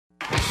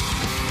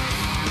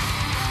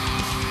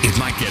It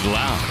might get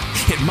loud.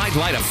 It might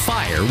light a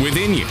fire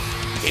within you.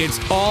 It's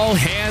all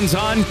hands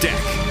on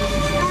deck.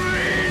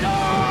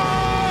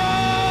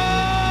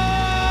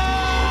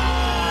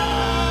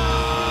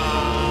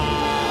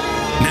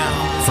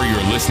 Now, for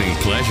your listening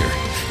pleasure,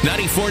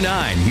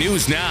 94.9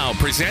 News Now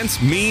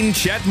presents Mean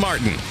Chet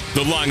Martin,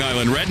 the Long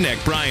Island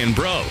redneck Brian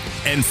Bro,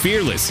 and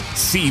fearless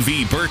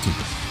C.V. Burton.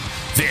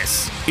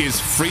 This is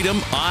Freedom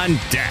on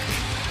Deck.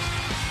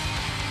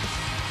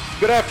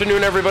 Good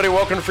afternoon, everybody.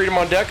 Welcome to Freedom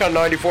on Deck on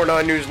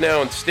 94.9 News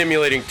Now and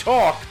Stimulating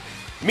Talk.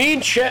 Mean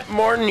Chet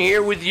Martin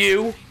here with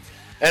you,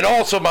 and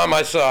also by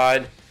my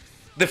side,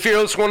 the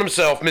fearless one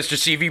himself, Mr.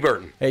 C.V.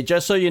 Burton. Hey,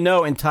 just so you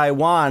know, in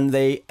Taiwan,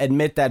 they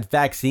admit that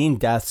vaccine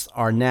deaths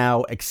are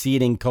now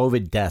exceeding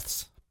COVID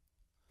deaths.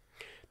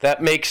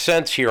 That makes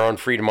sense here on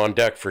Freedom on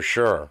Deck for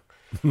sure.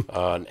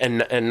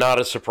 And not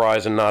a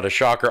surprise and not a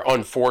shocker,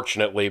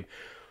 unfortunately.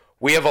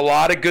 We have a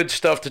lot of good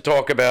stuff to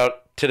talk about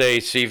today,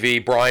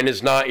 CV. Brian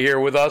is not here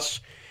with us.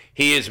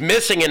 He is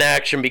missing in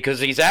action because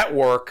he's at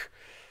work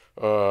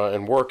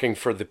and working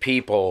for the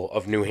people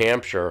of New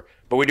Hampshire.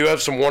 But we do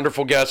have some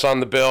wonderful guests on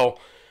the bill.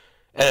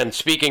 And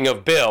speaking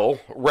of Bill,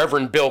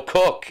 Reverend Bill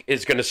Cook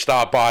is going to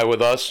stop by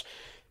with us.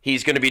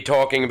 He's going to be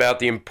talking about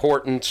the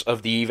importance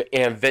of the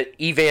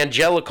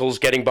evangelicals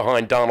getting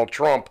behind Donald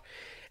Trump.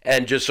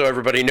 And just so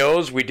everybody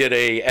knows, we did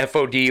a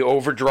FOD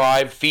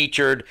Overdrive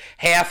featured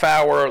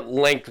half-hour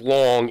length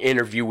long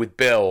interview with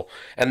Bill.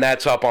 And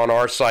that's up on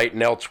our site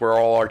and elsewhere,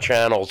 all our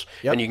channels.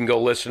 Yep. And you can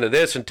go listen to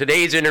this. And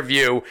today's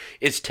interview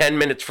is 10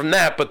 minutes from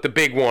that, but the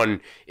big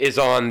one is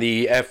on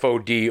the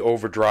FOD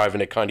Overdrive,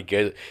 and it kind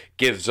of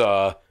gives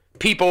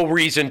people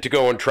reason to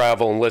go and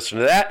travel and listen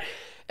to that.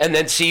 And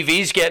then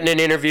CV's getting an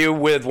interview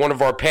with one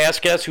of our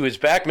past guests who is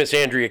back, Miss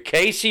Andrea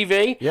Kay,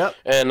 CV. Yep.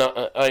 And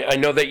I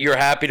know that you're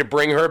happy to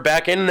bring her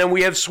back in. And then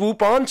we have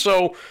Swoop on,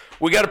 so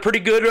we got a pretty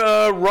good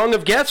rung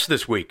of guests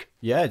this week.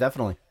 Yeah,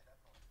 definitely.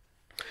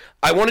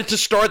 I wanted to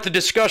start the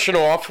discussion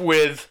off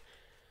with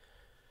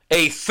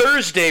a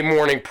Thursday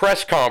morning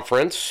press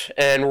conference,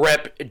 and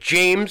Rep.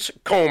 James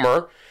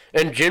Comer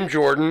and Jim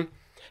Jordan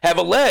have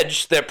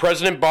alleged that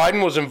President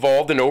Biden was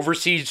involved in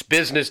overseas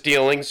business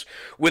dealings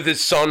with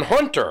his son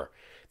Hunter.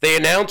 They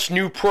announced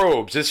new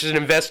probes. This is an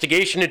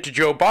investigation into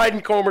Joe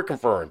Biden, Comer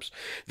confirms.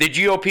 The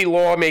GOP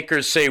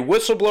lawmakers say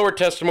whistleblower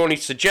testimony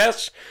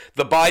suggests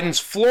the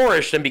Bidens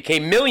flourished and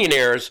became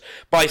millionaires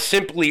by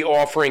simply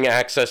offering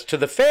access to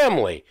the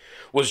family.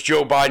 Was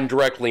Joe Biden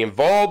directly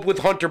involved with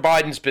Hunter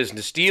Biden's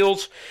business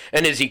deals?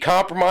 And is he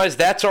compromised?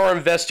 That's our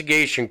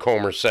investigation,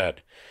 Comer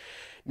said.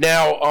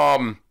 Now,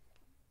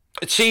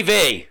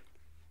 CV,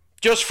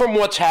 just from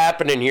what's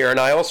happening here, and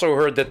I also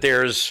heard that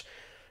there's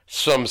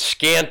some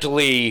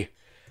scantily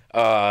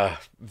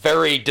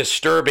very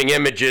disturbing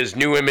images,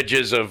 new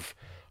images of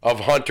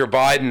Hunter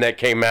Biden that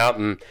came out,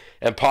 and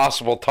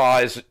possible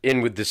ties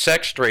in with the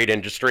sex trade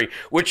industry,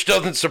 which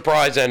doesn't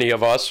surprise any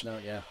of us. No,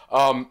 yeah.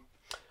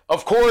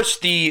 Of course,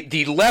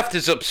 the left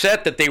is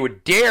upset that they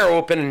would dare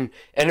open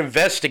an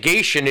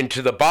investigation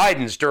into the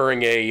Bidens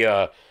during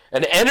an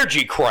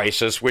energy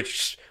crisis,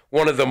 which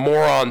one of the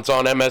morons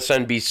on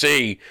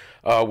MSNBC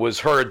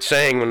was heard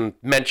saying when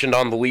mentioned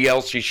on the Lee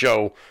Elsey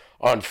show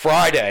on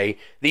Friday.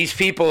 These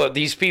people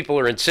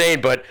are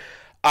insane, but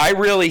I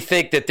really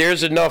think that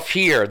there's enough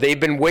here. They've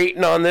been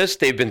waiting on this.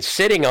 They've been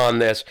sitting on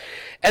this.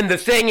 And the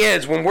thing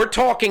is, when we're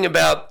talking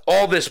about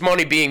all this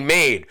money being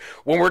made,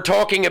 when we're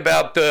talking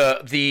about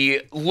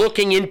the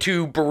looking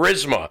into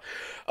Burisma,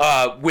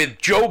 with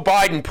Joe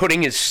Biden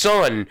putting his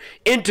son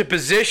into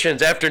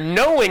positions after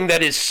knowing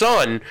that his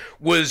son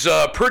was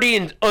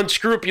pretty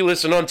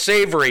unscrupulous and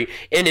unsavory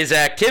in his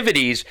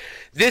activities,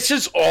 this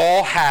has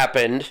all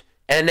happened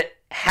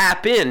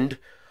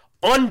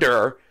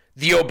under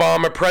the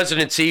Obama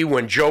presidency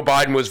when Joe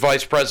Biden was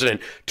vice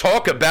president.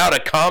 Talk about a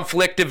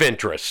conflict of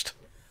interest.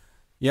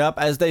 Yep,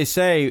 as they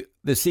say,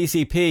 the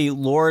CCP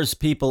lures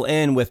people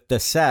in with the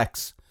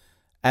sex,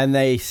 and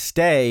they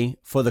stay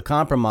for the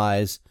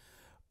compromise.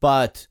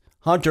 But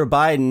Hunter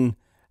Biden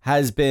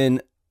has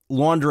been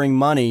laundering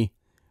money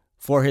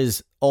for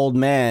his old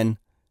man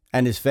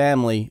and his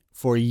family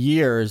for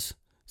years,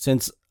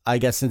 since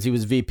he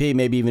was VP,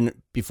 maybe even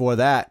before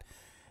that.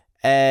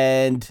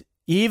 And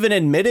he even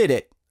admitted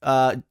it.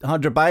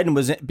 Hunter Biden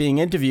was being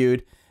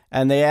interviewed,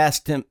 and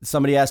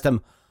somebody asked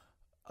him,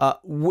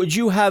 would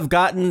you have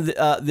gotten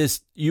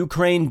this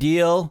Ukraine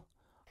deal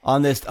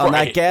on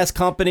that gas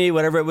company,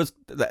 whatever it was,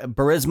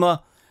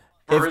 Burisma,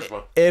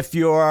 if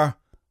your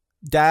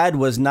dad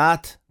was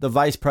not the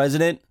vice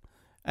president?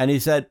 And he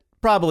said,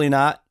 probably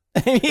not.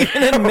 He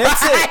even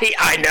admits it.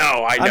 I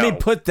know. I mean,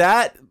 put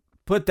that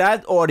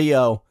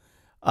audio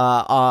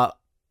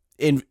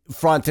in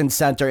front and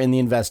center in the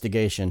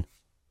investigation.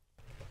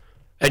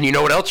 And you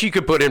know what else you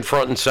could put in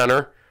front and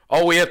center?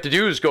 All we have to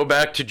do is go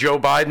back to Joe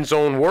Biden's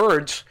own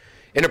words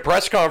in a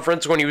press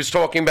conference when he was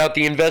talking about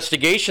the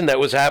investigation that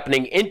was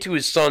happening into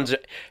his son's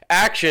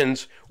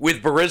actions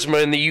with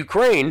Burisma in the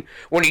Ukraine,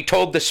 when he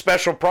told the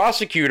special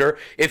prosecutor,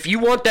 if you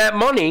want that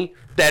money,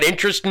 that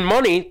interest in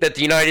money that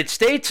the United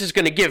States is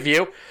going to give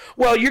you,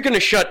 well, you're going to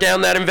shut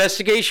down that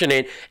investigation.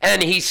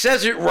 And he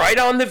says it right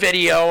on the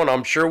video, and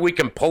I'm sure we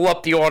can pull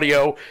up the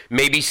audio.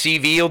 Maybe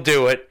CV will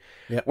do it,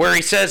 where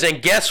he says,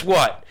 and guess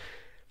what?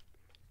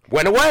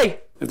 Went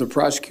away. If the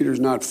prosecutor's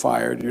not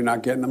fired, you're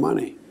not getting the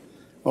money.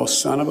 Well,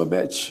 son of a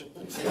bitch.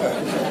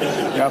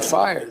 Got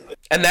fired.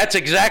 And that's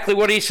exactly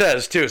what he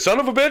says, too. Son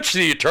of a bitch,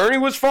 the attorney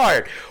was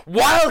fired.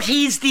 While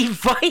he's the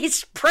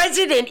vice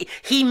president,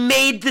 he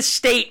made the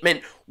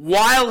statement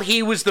while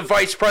he was the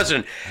vice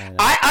president.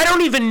 I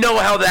don't even know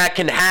how that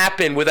can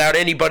happen without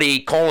anybody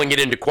calling it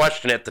into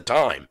question at the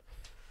time.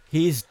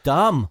 He's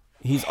dumb.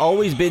 He's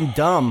always been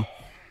dumb.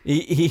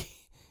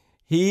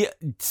 He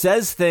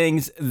says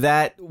things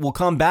that will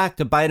come back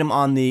to bite him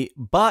on the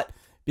butt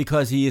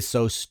because he is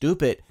so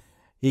stupid.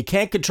 He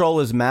can't control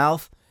his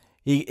mouth.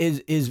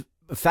 His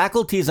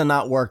faculties are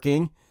not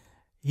working.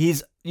 You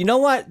know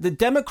what? The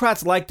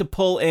Democrats like to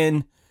pull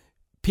in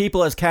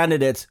people as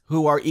candidates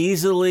who are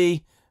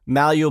easily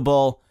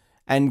malleable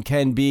and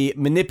can be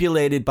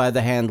manipulated by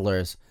the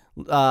handlers.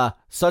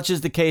 Such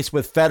is the case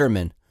with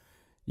Fetterman.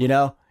 You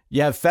know,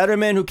 you have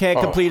Fetterman who can't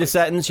complete a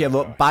sentence. You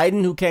have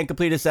Biden who can't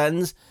complete a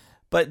sentence.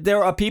 But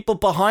there are people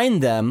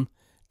behind them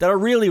that are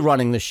really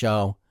running the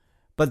show.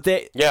 But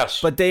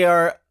they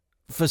are,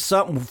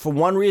 for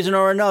one reason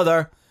or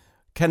another,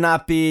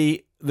 cannot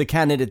be the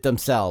candidate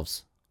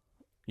themselves.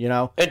 You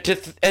know? And to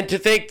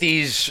think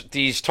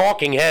these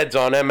talking heads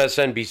on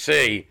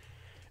MSNBC,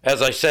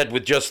 as I said,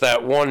 with just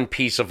that one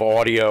piece of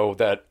audio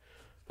that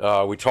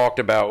we talked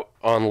about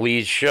on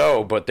Lee's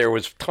show, but there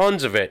was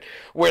tons of it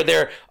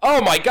where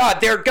oh my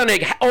God, they're going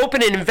to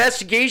open an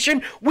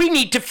investigation. We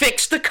need to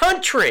fix the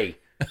country.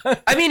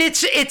 I mean,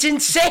 it's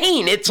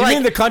insane. It's you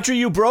mean the country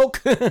you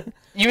broke?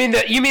 You mean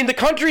the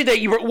country that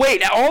you were?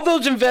 Wait, all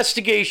those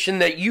investigations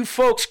that you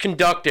folks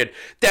conducted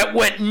that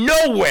went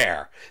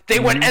nowhere. They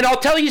went, and I'll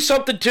tell you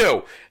something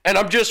too. And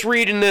I'm just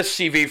reading this,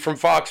 CV, from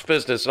Fox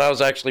Business, and I was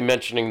actually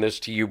mentioning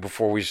this to you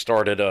before we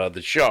started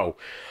the show.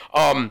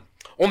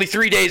 Only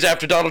 3 days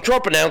after Donald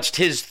Trump announced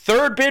his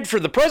third bid for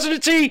the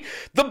presidency,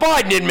 the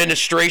Biden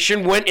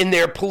administration went in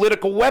their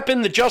political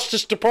weapon, the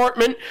Justice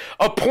Department,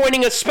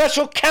 appointing a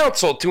special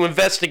counsel to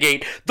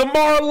investigate the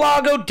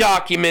Mar-a-Lago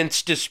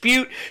documents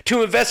dispute,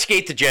 to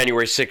investigate the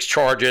January 6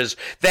 charges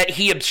that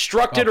he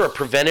obstructed or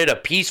prevented a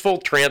peaceful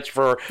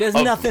transfer There's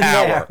of nothing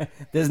power. there.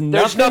 There's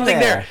nothing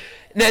there.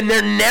 Then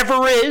there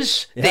never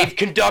is. Yeah. They've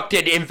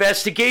conducted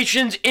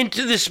investigations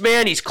into this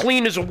man. He's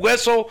clean as a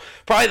whistle.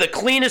 Probably the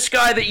cleanest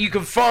guy that you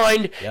can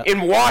find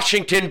in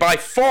Washington by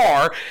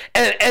far.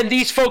 And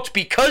these folks,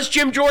 because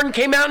Jim Jordan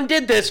came out and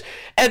did this,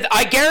 and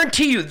I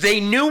guarantee you, they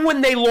knew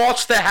when they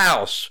lost the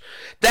House.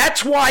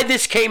 That's why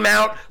this came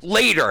out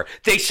later.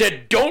 They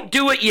said, don't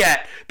do it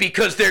yet,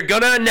 because they're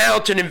going to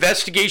announce an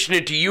investigation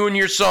into you and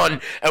your son,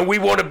 and we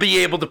want to be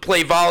able to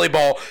play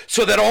volleyball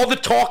so that all the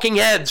talking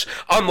heads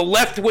on the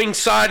left-wing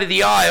side of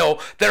the aisle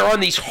that are on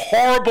these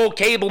horrible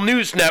cable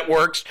news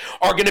networks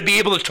are going to be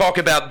able to talk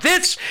about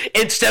this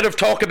instead of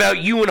talk about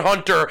you and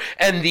Hunter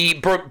and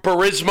the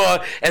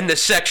Burisma and the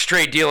sex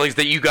trade dealings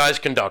that you guys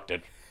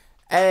conducted.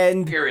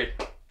 And period.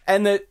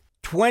 And the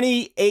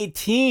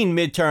 2018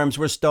 midterms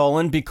were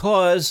stolen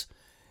because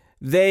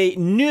they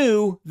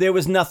knew there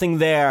was nothing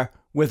there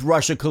with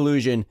Russia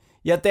collusion.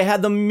 Yet they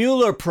had the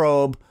Mueller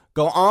probe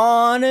go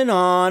on and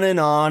on and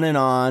on and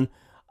on,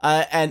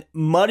 and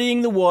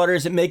muddying the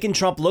waters and making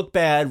Trump look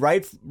bad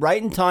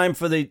right in time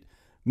for the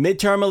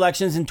midterm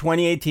elections in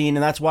 2018,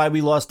 and that's why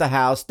we lost the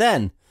House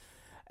then.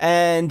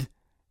 And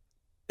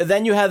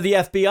then you have the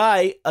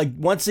FBI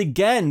once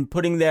again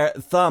putting their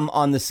thumb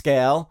on the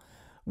scale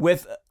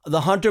with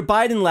the Hunter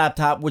Biden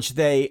laptop, which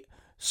they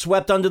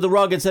swept under the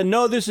rug and said,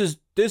 no, this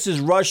is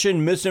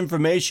Russian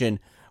misinformation,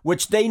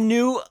 which they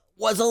knew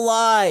was a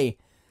lie.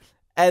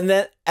 And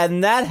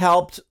that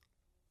helped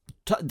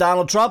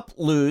Donald Trump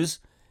lose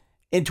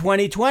in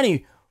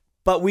 2020.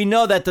 But we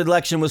know that the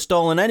election was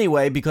stolen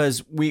anyway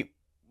because we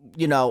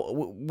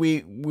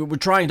were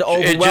trying to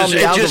overwhelm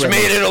the algorithm. It just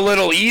made it a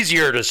little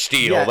easier to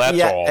steal,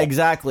 that's all.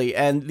 Exactly.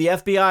 And the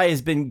FBI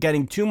has been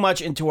getting too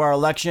much into our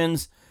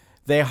elections.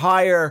 They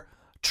hire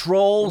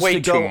trolls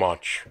too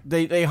much.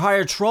 They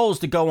hire trolls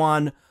to go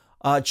on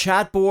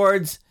chat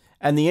boards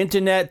and the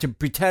internet to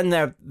pretend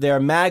they're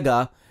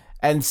MAGA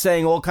and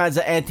saying all kinds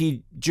of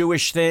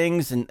anti-Jewish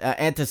things and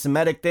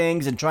anti-Semitic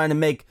things and trying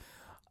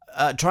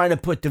to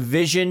put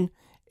division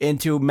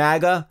into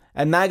MAGA.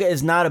 And MAGA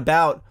is not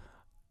about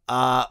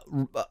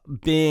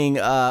being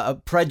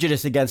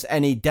prejudiced against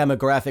any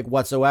demographic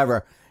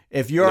whatsoever.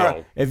 If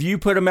you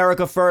put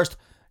America first,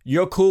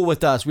 you're cool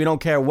with us. We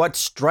don't care what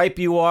stripe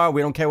you are.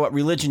 We don't care what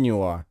religion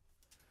you are.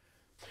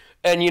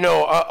 And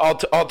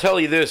I'll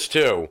tell you this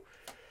too.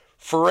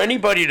 for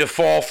anybody to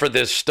fall for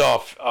this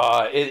stuff,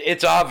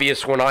 it's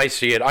obvious when I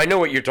see it. I know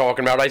what you're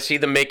talking about. I see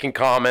them making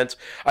comments.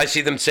 I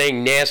see them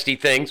saying nasty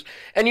things.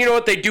 And you know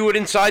what? They do it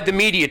inside the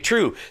media,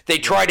 too. They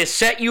try to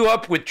set you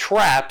up with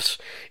traps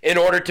in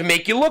order to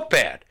make you look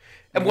bad.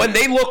 And when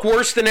they look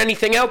worse than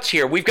anything else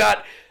here,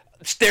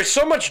 there's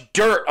so much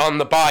dirt on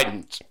the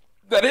Bidens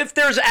that if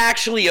there's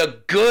actually a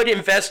good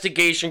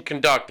investigation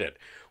conducted,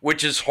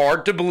 which is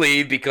hard to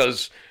believe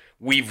because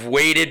we've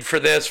waited for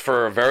this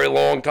for a very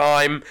long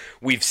time.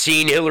 We've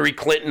seen Hillary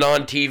Clinton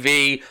on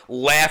TV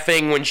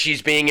laughing when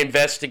she's being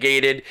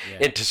investigated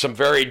into some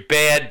very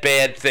bad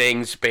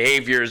things,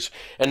 behaviors,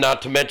 and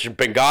not to mention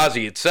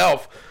Benghazi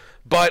itself.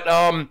 But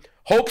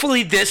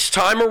hopefully this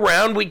time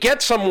around we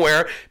get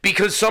somewhere,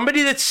 because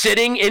somebody that's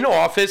sitting in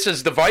office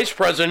as the vice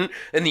president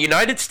in the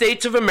United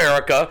States of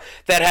America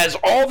that has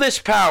all this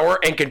power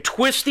and can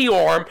twist the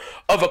arm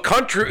of a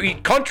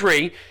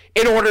country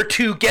in order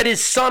to get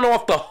his son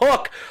off the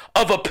hook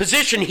of a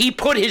position he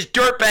put his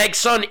dirtbag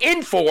son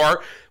in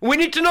for, we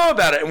need to know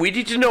about it. And we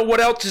need to know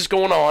what else is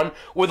going on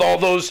with all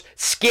those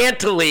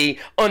scantily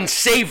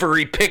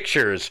unsavory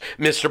pictures,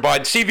 Mr.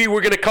 Biden. CV,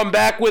 we're going to come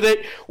back with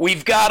it.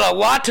 We've got a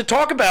lot to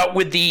talk about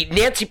with the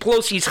Nancy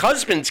Pelosi's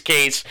husband's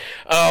case.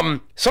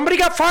 Somebody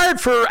got fired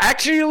for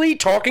actually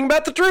talking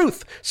about the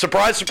truth.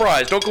 Surprise,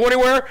 surprise. Don't go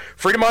anywhere.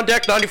 Freedom on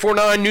Deck,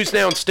 94.9 News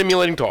Now and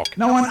Stimulating Talk.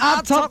 Now when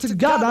I talk to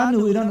God, I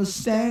knew he'd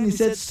understand. He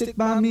said, stick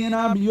by me and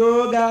I'll be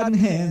your guiding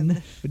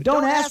hand. But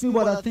don't ask me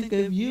what I think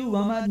of you.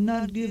 I might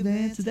not give the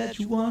answer that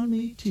you want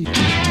me to.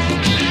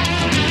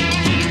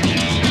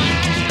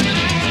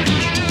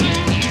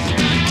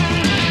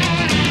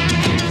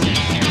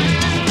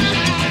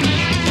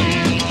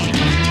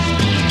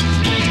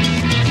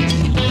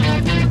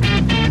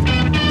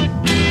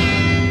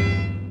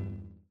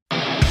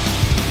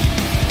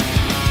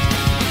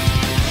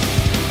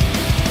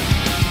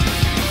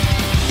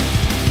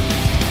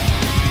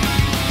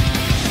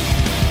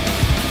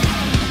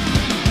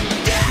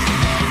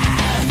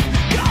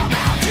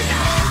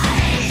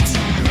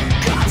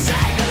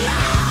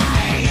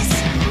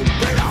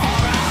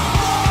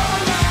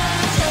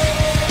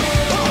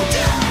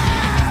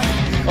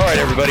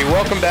 Everybody,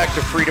 welcome back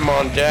to Freedom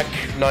on Deck,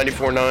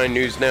 94.9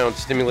 News Now and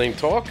Stimulating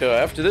Talk.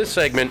 After this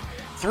segment,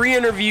 3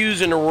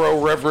 interviews in a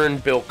row,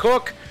 Reverend Bill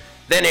Cook,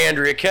 then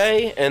Andrea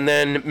Kaye, and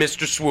then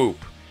Mr.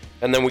 Swoop.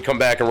 And then we come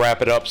back and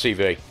wrap it up,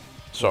 CV.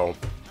 So,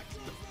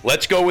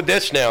 let's go with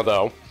this now,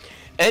 though.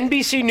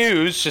 NBC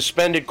News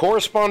suspended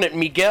correspondent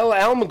Miguel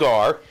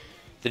Almaguer.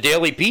 The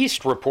Daily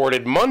Beast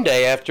reported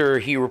Monday after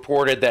he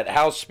reported that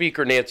House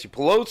Speaker Nancy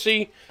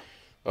Pelosi,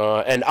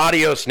 and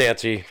adios,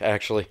 Nancy,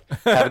 actually.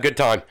 Have a good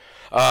time.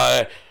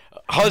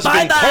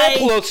 Husband Bye-bye.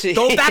 Paul Pelosi.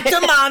 Go back to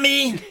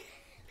mommy.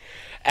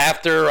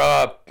 After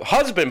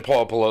husband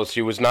Paul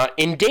Pelosi was not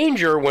in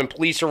danger when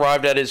police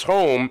arrived at his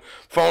home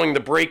following the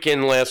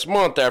break-in last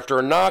month. After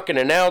a knock and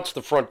announced,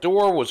 the front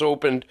door was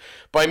opened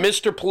by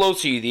Mr.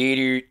 Pelosi.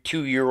 The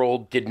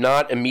 82-year-old did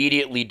not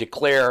immediately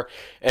declare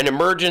an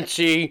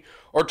emergency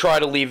or try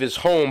to leave his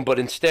home, but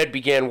instead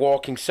began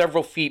walking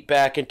several feet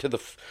back into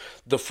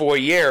the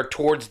foyer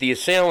towards the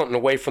assailant and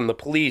away from the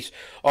police.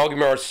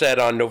 Almaguer said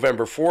on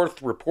November 4th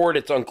report,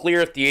 it's unclear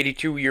if the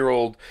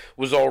 82-year-old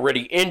was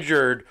already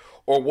injured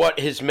or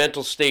what his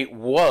mental state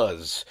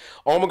was.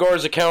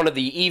 Almaguer's account of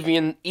the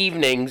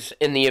evenings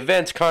in the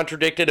events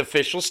contradicted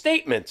official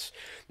statements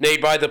made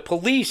by the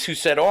police, who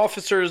said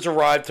officers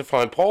arrived to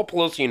find Paul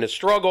Pelosi in a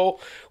struggle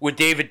with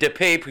David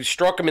DePape, who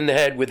struck him in the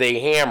head with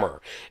a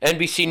hammer.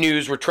 NBC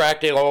News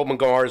retracted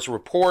Almaguer's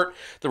report.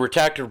 The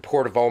retracted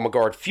report of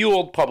Almaguer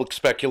fueled public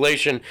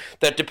speculation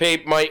that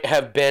DePape might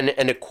have been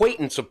an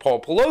acquaintance of Paul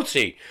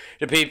Pelosi.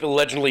 DePape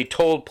allegedly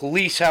told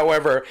police,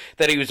 however,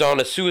 that he was on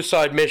a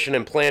suicide mission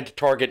and planned to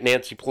target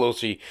Nancy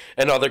Pelosi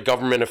and other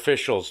government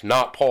officials,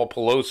 not Paul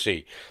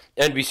Pelosi.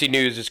 NBC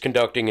News is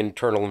conducting an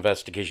internal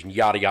investigation,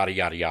 yada, yada,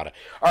 yada, yada.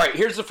 All right,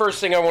 here's the first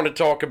thing I want to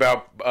talk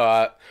about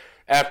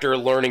after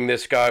learning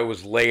this guy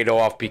was laid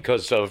off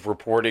because of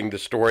reporting the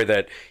story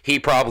that he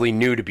probably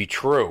knew to be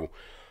true.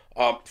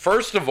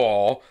 First of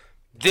all,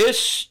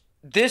 this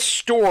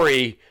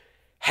story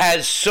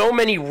has so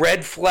many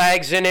red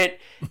flags in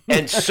it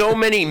and so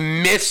many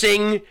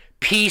missing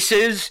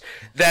pieces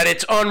that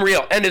it's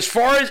unreal. And as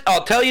far as,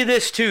 I'll tell you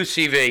this too,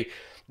 CV,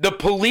 the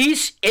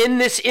police in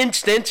this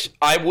instance,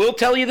 I will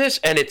tell you this,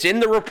 and it's in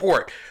the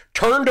report,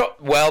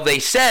 they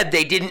said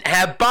they didn't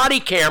have body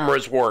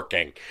cameras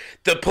working.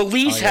 The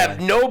police have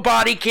no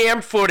body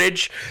cam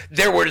footage.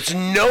 There was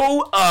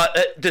no,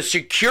 the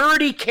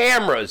security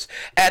cameras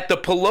at the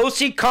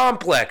Pelosi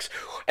complex,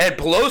 and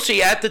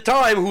Pelosi at the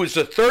time, who was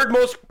the third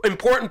most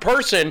important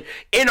person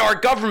in our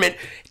government,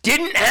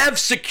 didn't have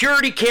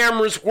security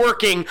cameras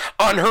working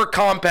on her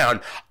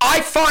compound.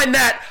 I find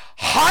that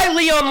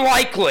highly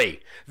unlikely.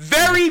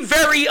 Very,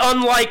 very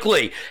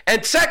unlikely.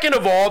 And second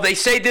of all, they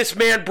say this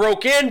man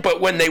broke in,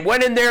 but when they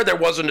went in there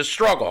wasn't a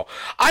struggle.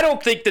 I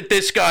don't think that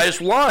this guy is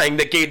lying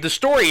that gave the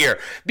story here.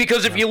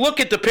 Because if you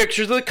look at the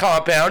pictures of the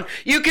compound,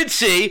 you can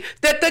see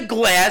that the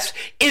glass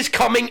is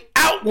coming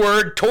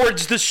outward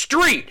towards the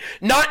street,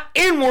 not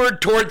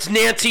inward towards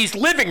Nancy's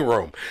living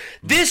room.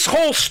 This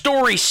whole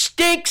story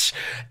stinks.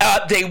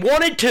 They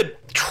wanted to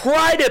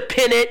try to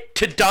pin it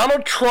to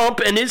Donald Trump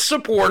and his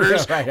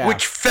supporters,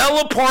 which fell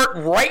apart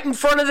right in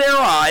front of their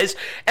eyes.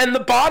 And the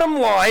bottom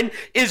line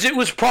is it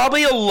was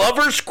probably a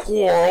lover's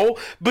quarrel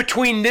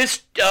between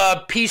this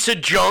piece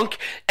of junk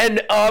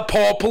and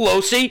Paul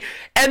Pelosi,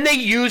 and they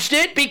used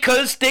it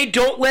because they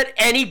don't let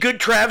any good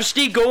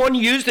travesty go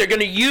unused. They're going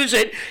to use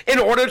it in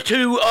order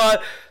to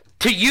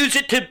use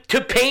it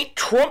to paint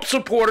Trump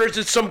supporters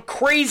as some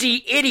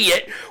crazy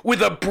idiot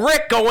with a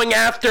brick going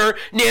after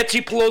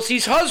Nancy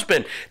Pelosi's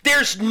husband.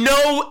 There's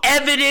no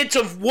evidence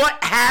of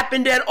what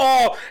happened at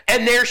all,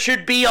 and there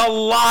should be a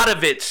lot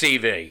of it,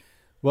 CV.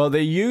 Well,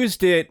 they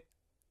used it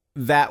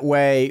that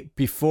way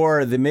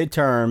before the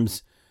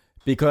midterms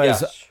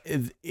because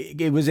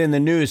it was in the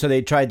news, so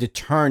they tried to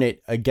turn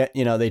it again.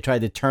 They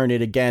tried to turn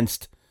it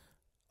against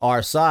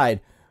our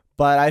side.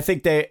 But I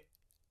think they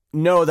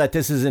know that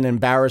this is an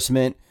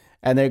embarrassment,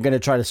 and they're going to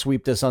try to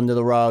sweep this under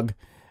the rug,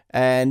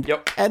 and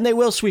they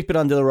will sweep it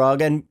under the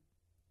rug. And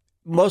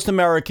most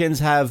Americans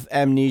have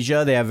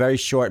amnesia; they have very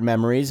short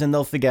memories, and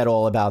they'll forget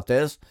all about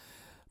this.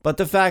 But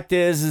the fact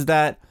is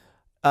that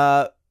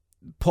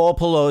Paul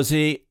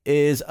Pelosi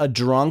is a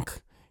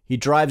drunk. He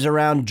drives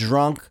around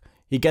drunk.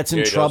 He gets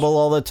in trouble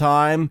all the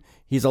time.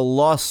 He's a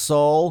lost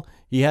soul.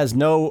 He has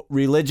no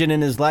religion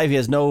in his life. He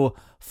has no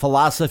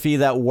philosophy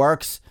that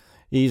works.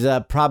 He's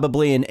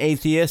probably an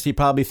atheist. He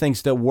probably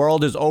thinks the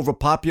world is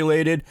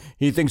overpopulated.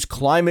 He thinks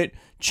climate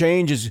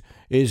change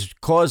is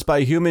caused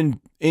by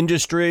human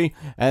industry,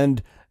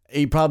 and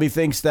he probably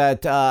thinks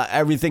that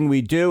everything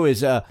we do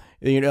is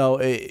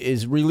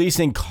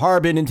releasing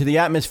carbon into the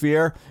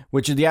atmosphere,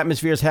 which the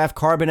atmosphere is half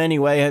carbon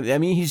anyway. I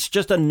mean, he's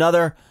just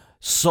another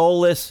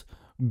soulless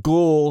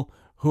ghoul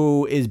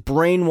who is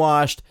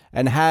brainwashed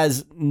and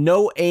has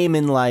no aim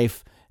in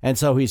life, and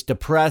so he's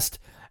depressed,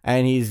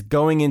 and he's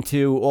going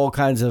into all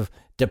kinds of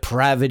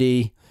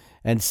depravity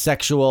and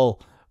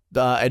sexual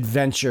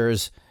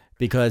adventures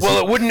because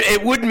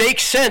it wouldn't make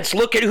sense.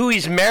 Look at who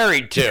he's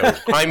married to.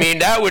 I mean,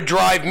 that would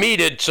drive me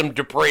to some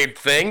depraved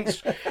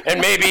things, and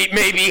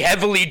maybe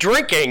heavily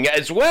drinking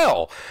as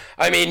well.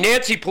 I mean,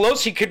 Nancy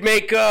Pelosi could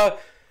make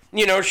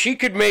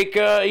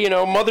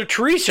Mother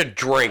Teresa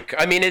drink.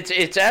 I mean,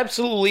 it's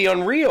absolutely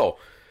unreal.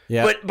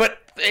 Yeah. But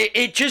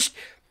it just,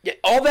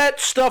 all that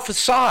stuff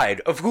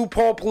aside of who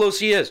Paul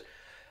Pelosi is,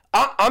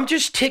 I'm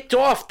just ticked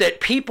off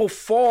that people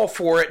fall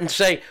for it and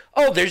say,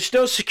 oh, there's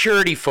no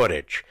security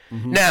footage.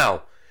 Mm-hmm.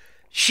 Now,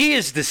 she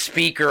is the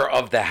Speaker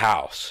of the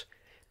House.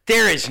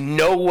 There is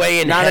no way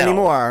in hell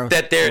anymore.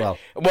 That there.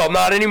 Well,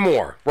 not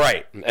anymore,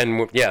 right?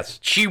 And yes,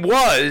 she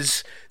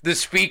was the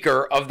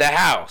Speaker of the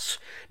House.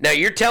 Now,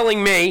 you're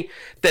telling me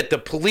that the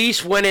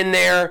police went in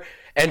there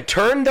and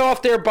turned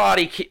off their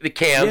body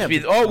cams.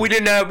 Yeah. Oh, we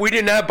didn't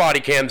have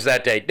body cams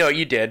that day. No,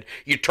 you did.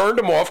 You turned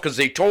them off because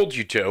they told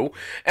you to,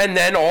 and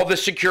then all the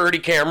security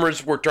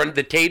cameras were turned.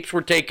 The tapes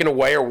were taken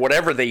away, or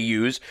whatever they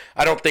use.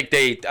 I don't think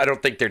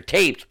they're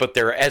tapes, but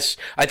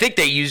I think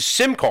they use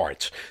SIM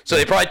cards. So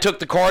they probably took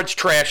the cards,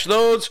 trashed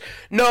those.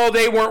 No,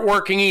 they weren't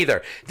working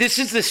either. This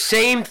is the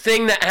same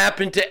thing that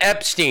happened to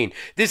Epstein.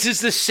 This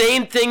is the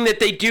same thing that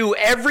they do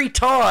every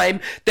time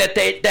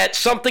that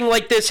something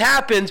like this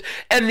happens,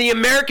 and the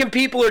American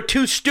people are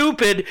too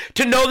stupid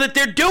to know that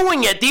they're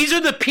doing it. These are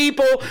the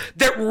people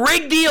that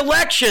rigged the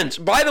elections.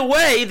 By the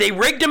way, they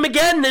rigged them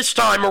again this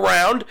time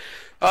around.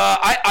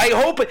 I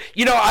hope,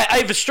 I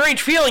have a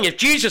strange feeling if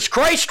Jesus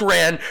Christ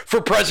ran for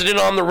president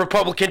on the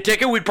Republican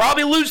ticket, we'd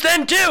probably lose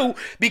then too,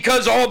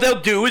 because all they'll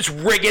do is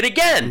rig it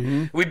again.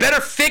 Mm-hmm. We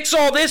better fix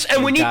all this,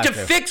 and we need to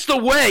fix the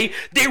way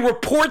they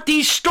report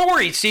these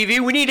stories,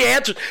 CV. We need to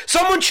answer.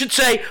 Someone should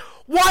say,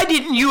 why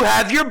didn't you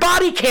have your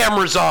body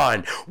cameras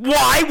on?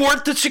 Why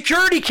weren't the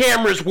security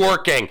cameras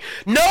working?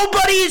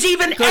 Nobody is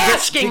even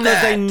asking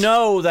that. Because they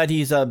know that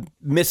he's a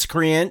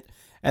miscreant,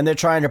 and they're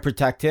trying to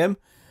protect him.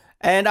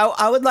 And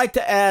I would like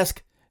to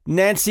ask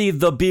Nancy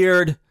the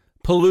Beard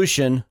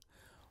Pollution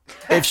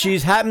if she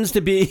happens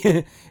to be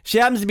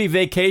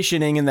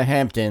vacationing in the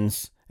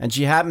Hamptons, and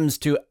she happens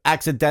to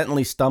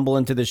accidentally stumble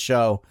into the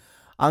show.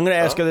 I'm going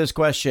to ask her this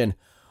question: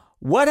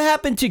 what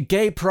happened to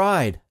gay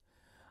pride?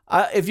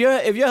 If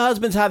your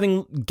husband's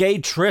having gay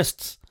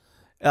trysts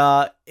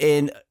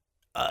in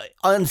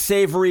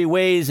unsavory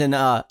ways and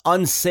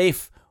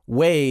unsafe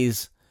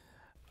ways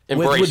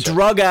with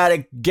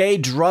gay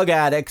drug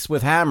addicts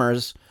with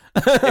hammers,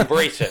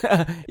 embrace it.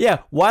 Yeah,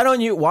 why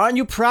aren't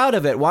you proud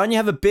of it? Why don't you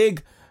have a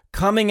big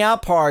coming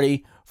out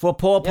party for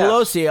Paul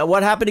Pelosi?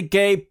 What happened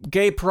to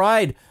gay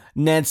pride,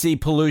 Nancy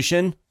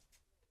Pollution?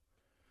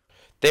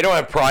 They don't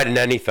have pride in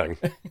anything.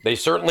 They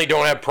certainly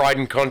don't have pride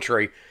in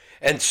country.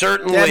 And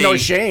certainly, they have no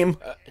shame.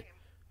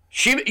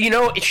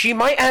 She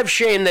might have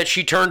shame that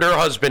she turned her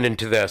husband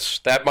into this.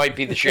 That might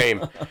be the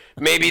shame.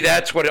 Maybe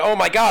that's what. Oh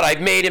my God, I've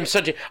made him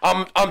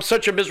I'm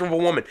such a miserable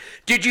woman.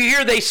 Did you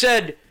hear they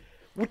said?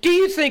 Do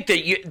you think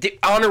that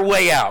on her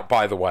way out,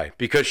 by the way,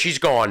 because she's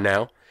gone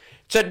now?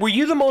 said, "Were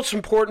you the most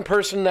important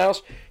person in the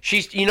house?"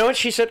 You know what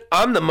she said?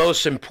 "I'm the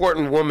most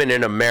important woman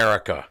in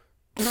America."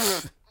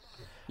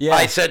 Yeah.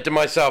 I said to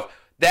myself,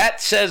 that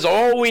says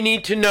all we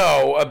need to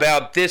know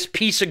about this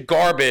piece of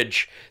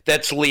garbage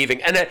that's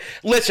leaving. And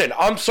listen,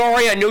 I'm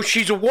sorry. I know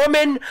she's a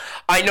woman.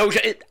 I know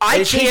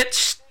I can't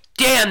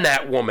stand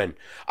that woman.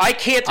 I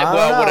can't.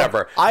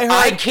 Whatever.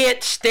 I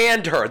can't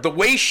stand her. The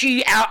way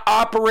she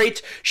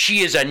operates, she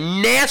is a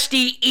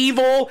nasty,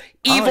 evil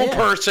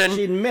person.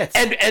 She admits.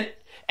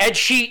 And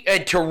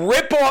to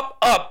rip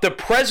up the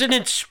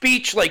president's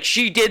speech like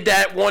she did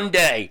that one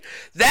day.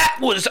 That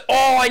was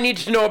all I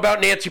needed to know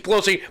about Nancy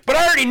Pelosi. But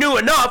I already knew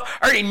enough.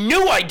 I already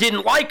knew I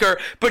didn't like her.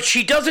 But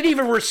she doesn't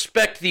even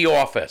respect the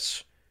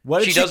office.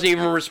 What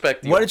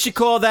did she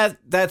call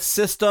that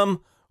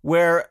system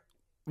where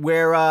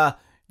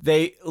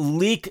they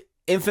leak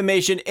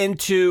information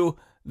into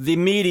the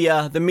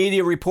media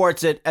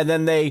reports it, and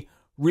then they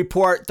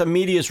report the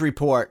media's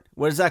report?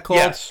 What is that called?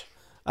 Yes.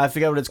 I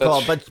forget what it's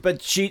called,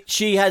 but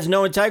she has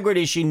no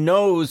integrity. She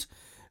knows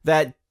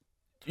that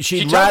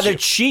she'd rather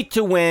cheat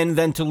to win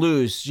than to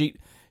lose.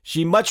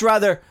 She much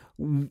rather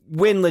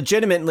win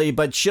legitimately,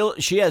 but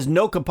she has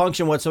no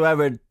compunction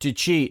whatsoever to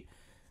cheat.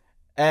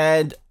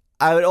 And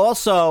I would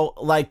also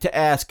like to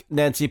ask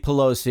Nancy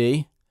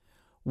Pelosi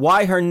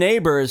why her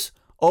neighbors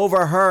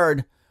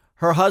overheard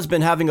her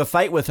husband having a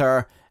fight with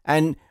her,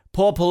 and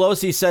Paul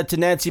Pelosi said to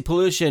Nancy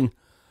Pelosi,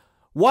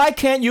 "Why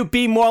can't you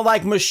be more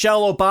like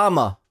Michelle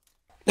Obama?"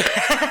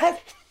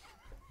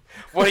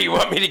 What do you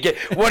want me to get?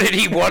 What did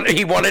he want?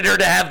 He wanted her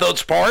to have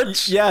those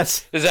parts?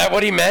 Yes. Is that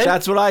what he meant?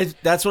 That's what I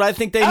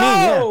think they mean.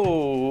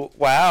 Oh, yeah.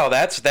 Wow,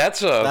 that's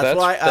what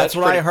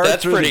I heard.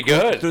 That's pretty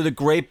good through the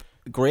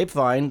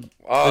grapevine.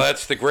 Oh,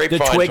 that's the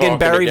grapevine. The twig and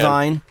berry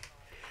vine.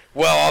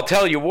 Well, I'll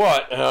tell you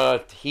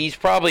what. He's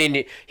probably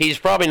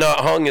not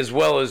hung as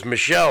well as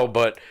Michelle,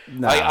 but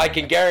I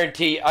can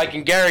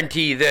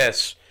guarantee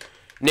this.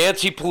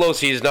 Nancy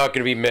Pelosi is not going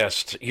to be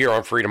missed here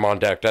on Freedom on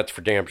Deck. That's for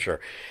damn sure.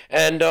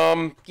 And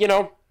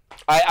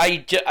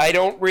I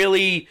don't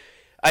really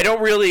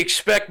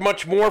expect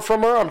much more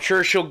from her. I'm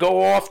sure she'll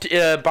go off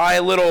to buy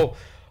a little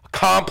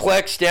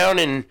complex down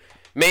in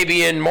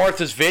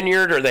Martha's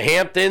Vineyard or the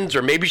Hamptons,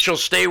 or maybe she'll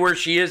stay where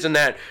she is in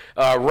that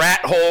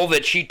rat hole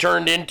that she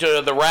turned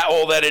into the rat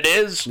hole that it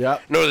is.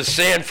 Yep. The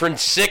San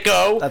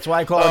Francisco. That's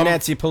why I call her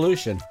Nancy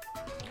Pollution.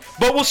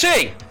 But we'll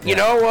see.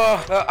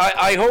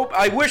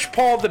 I wish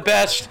Paul the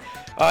best.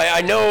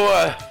 I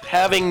know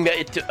having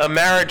a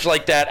marriage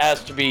like that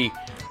has to be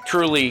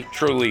truly,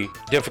 truly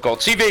difficult.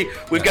 CV,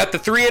 we've got the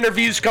 3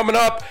 interviews coming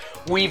up.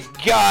 We've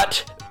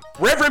got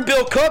Reverend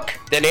Bill Cook,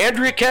 then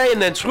Andrea Kaye,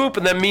 and then Swoop,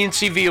 and then me and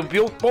CV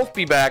will both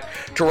be back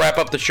to wrap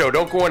up the show.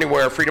 Don't go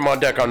anywhere. Freedom on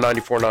Deck on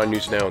 94.9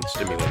 News Now and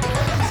Stimulate.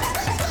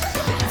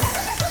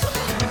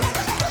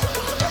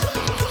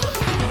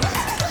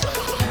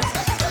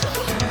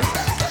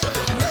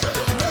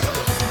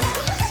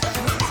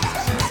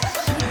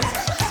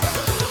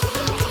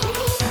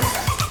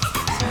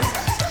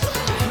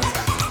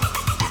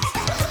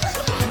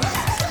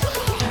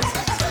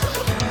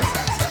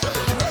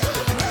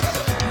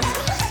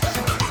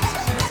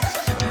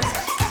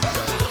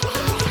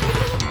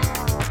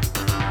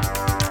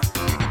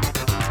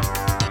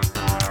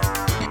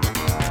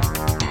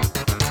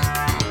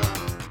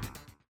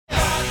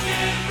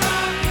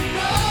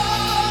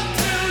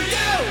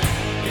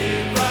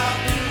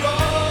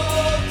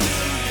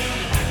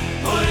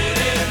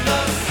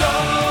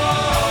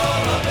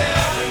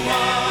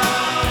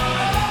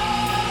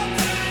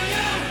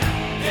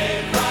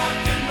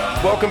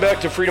 Welcome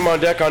back to Freedom on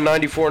Deck on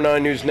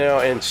 94.9 News Now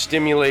and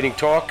Stimulating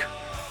Talk.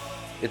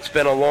 It's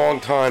been a long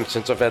time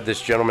since I've had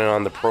this gentleman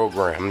on the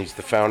program. He's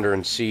the founder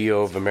and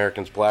CEO of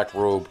America's Black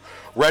Robe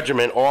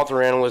Regiment,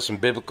 author, analyst, and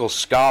biblical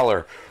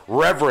scholar,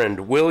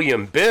 Reverend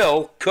William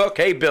Bill Cook.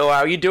 Hey, Bill,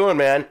 how you doing,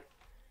 man?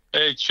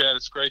 Hey, Chad,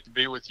 it's great to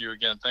be with you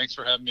again. Thanks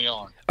for having me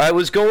on. I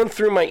was going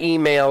through my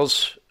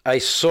emails. I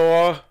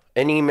saw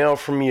an email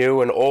from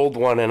you, an old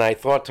one, and I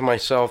thought to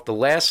myself, the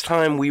last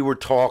time we were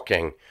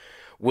talking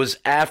was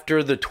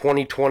after the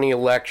 2020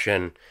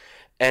 election,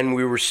 and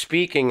we were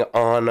speaking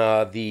on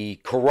the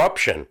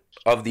corruption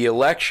of the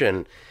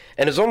election,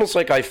 and it's almost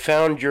like I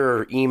found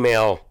your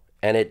email,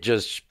 and it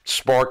just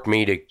sparked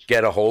me to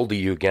get a hold of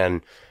you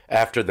again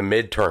after the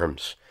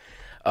midterms.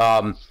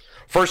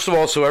 First of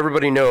all, so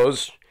everybody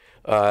knows,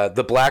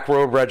 the Black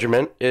Robe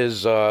Regiment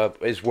is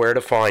where to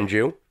find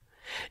you,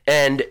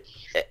 and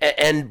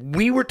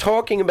we were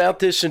talking about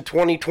this in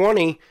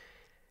 2020.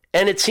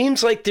 And it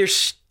seems like they're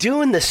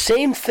doing the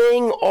same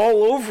thing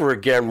all over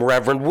again,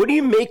 Reverend. What do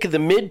you make of the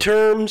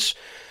midterms,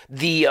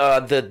 the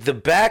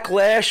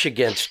backlash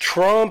against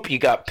Trump? You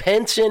got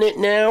Pence in it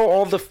now,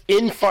 all the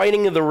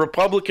infighting of the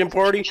Republican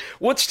Party.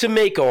 What's to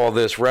make of all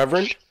this,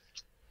 Reverend?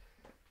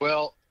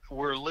 Well,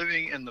 we're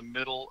living in the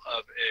middle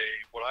of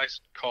what I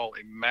call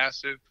a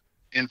massive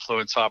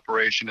influence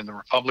operation in the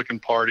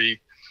Republican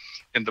Party,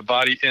 in the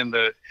body,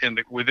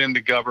 within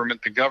the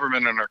government. The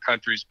government in our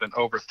country has been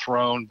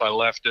overthrown by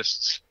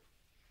leftists.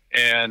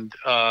 And,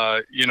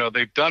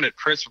 they've done it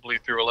principally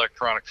through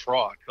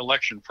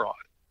election fraud.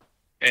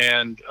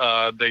 And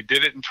they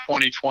did it in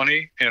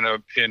 2020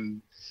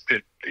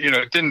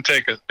 it didn't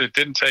take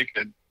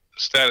a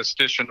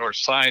statistician or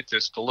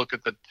scientist to look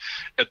at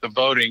the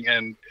voting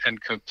and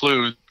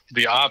conclude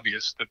the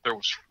obvious, that there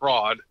was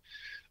fraud,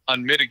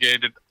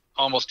 unmitigated,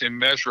 almost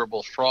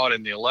immeasurable fraud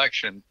in the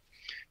election.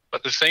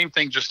 But the same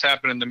thing just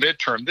happened in the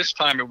midterm. This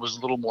time it was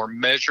a little more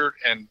measured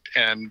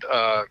and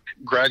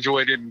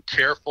graduated and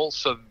careful,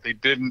 so that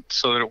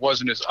it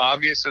wasn't as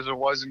obvious as it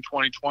was in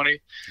 2020.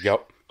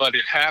 Yep. But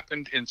it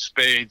happened in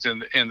spades in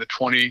the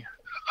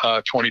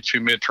 2022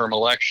 midterm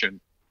election.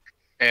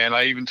 And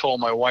I even told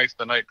my wife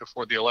the night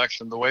before the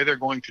election, the way they're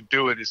going to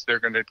do it is they're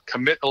going to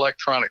commit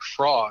electronic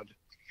fraud,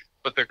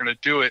 but they're going to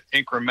do it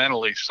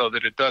incrementally so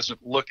that it doesn't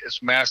look as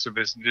massive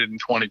as it did in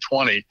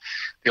 2020.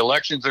 The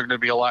elections are going to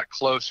be a lot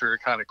closer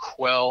to kind of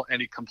quell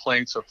any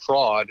complaints of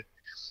fraud,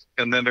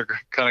 and then they're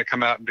going to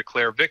come out and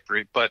declare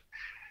victory. But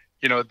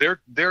they're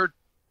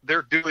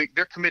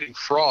committing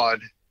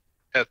fraud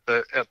at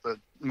the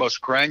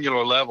most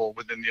granular level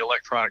within the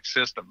electronic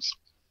systems.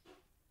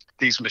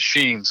 These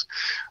machines,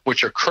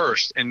 which are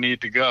cursed and need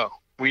to go.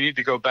 We need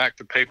to go back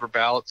to paper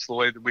ballots the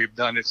way that we've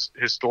done it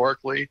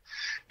historically.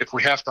 If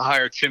we have to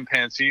hire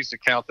chimpanzees to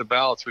count the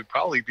ballots, we'd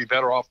probably be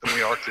better off than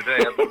we are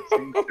today.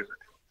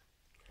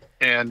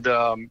 And,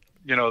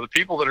 the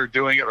people that are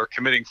doing it are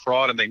committing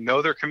fraud, and they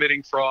know they're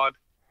committing fraud,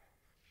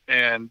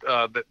 and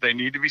that they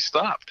need to be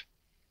stopped.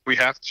 We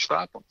have to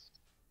stop them.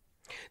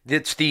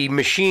 It's the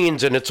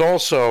machines, and it's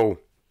also,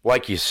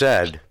 like you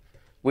said,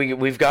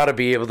 we've got to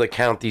be able to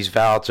count these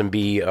ballots and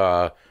be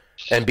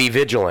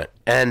vigilant,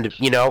 and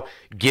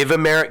give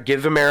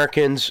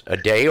Americans a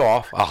day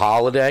off, a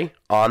holiday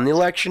on the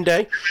election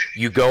day.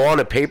 You go on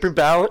a paper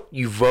ballot,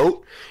 you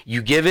vote,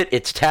 you give it,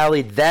 it's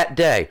tallied that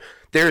day.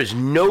 There is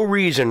no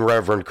reason,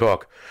 Reverend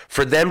Cook,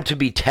 for them to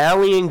be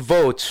tallying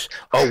votes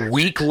a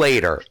week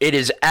later. It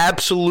is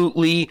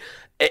absolutely.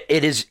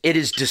 It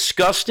is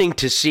disgusting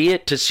to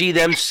see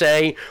them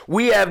say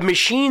we have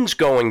machines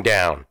going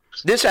down.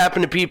 This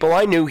happened to people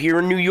I knew here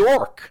in New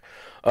York.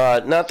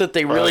 Not that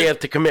they really have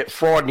to commit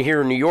fraud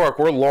here in New York.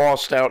 We're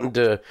lost out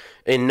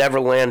in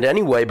Neverland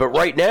anyway. But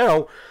right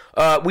now,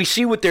 we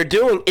see what they're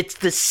doing. It's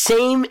the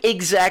same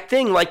exact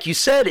thing. Like you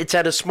said, it's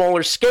at a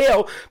smaller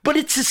scale, but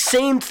it's the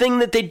same thing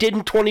that they did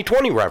in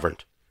 2020,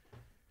 Reverend.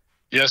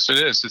 Yes, it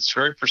is. It's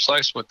very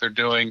precise what they're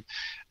doing.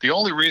 The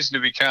only reason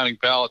to be counting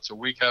ballots a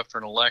week after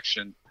an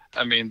election,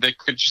 I mean, they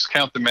could just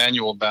count the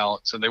manual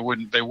ballots, and they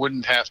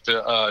wouldn't have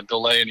to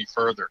delay any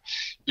further.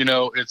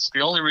 It's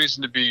the only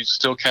reason to be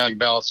still counting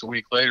ballots a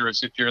week later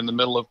is if you're in the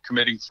middle of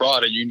committing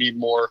fraud and you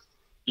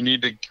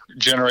need to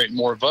generate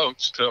more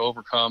votes to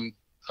overcome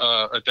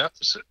a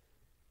deficit.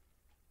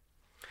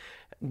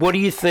 What do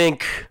you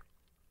think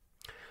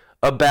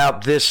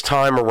about this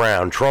time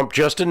around? Trump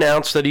just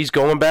announced that he's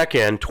going back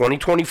in.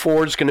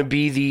 2024 is going to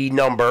be the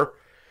number,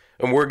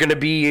 and we're going to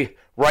be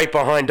right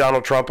behind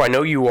Donald Trump. I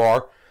know you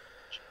are.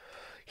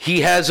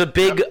 He has a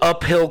big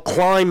uphill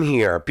climb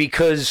here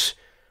because,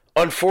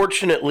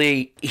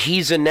 unfortunately,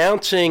 he's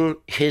announcing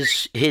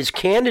his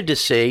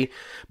candidacy,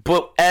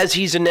 but as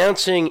he's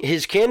announcing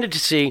his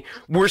candidacy,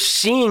 we're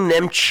seeing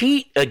them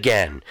cheat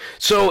again.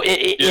 So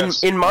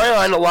in my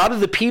mind, a lot of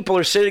the people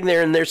are sitting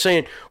there and they're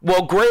saying,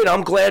 well, great,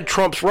 I'm glad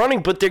Trump's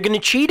running, but they're going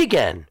to cheat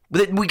again.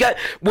 We're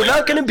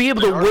not going to be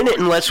able to win it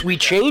unless we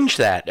change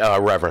that,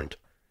 Reverend.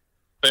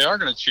 They are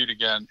going to cheat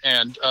again,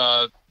 and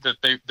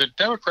the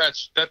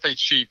Democrats, that they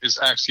cheat is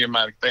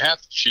axiomatic. They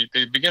have to cheat.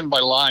 They begin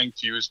by lying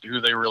to you as to who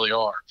they really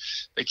are.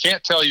 They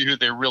can't tell you who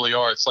they really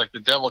are. It's like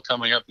the devil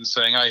coming up and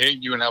saying, I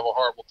hate you and have a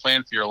horrible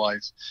plan for your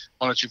life.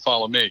 Why don't you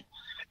follow me?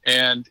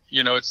 And,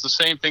 it's the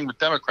same thing with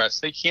Democrats.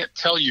 They can't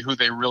tell you who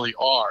they really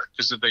are,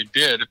 because if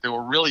they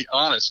were really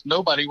honest,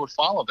 nobody would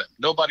follow them.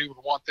 Nobody would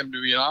want them to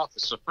be in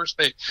office. So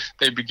first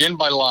they begin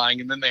by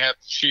lying, and then they have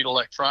to cheat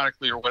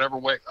electronically or whatever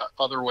way,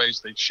 other ways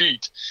they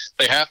cheat.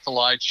 They have to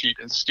lie, cheat,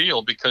 and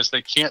steal because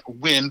they can't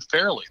win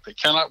fairly. They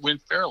cannot win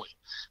fairly.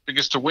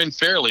 Because to win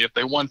fairly, if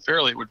they won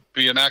fairly, it would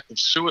be an act of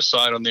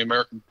suicide on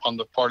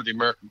the part of the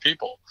American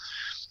people.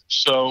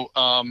 So,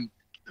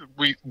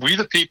 we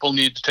the people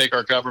need to take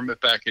our government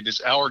back. It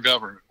is our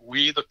government.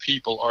 We the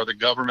people are the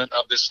government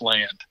of this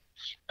land,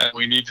 and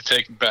we need to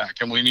take it back.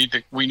 And we need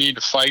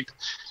to fight.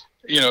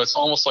 It's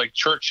almost like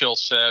Churchill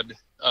said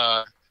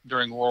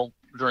during World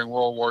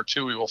War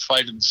II. We will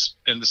fight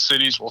in the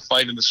cities. We'll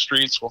fight in the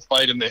streets. We'll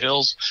fight in the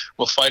hills.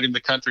 We'll fight in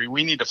the country.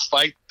 We need to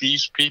fight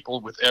these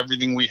people with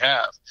everything we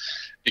have,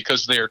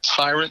 because they are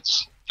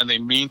tyrants and they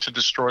mean to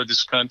destroy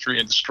this country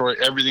and destroy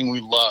everything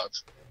we love,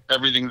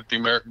 everything that the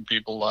American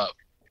people love.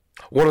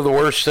 One of the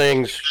worst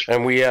things,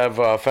 and we have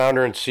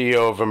founder and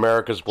CEO of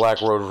America's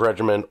Black Rose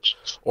Regiment,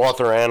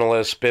 author,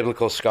 analyst,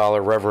 biblical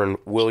scholar, Reverend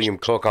William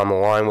Cook on the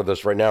line with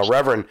us right now.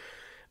 Reverend,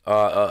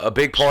 a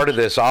big part of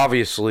this,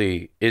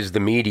 obviously, is the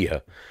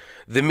media.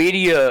 The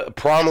media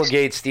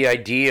promulgates the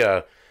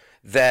idea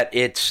that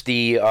it's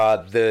the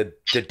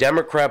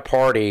Democrat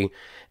Party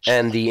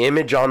and the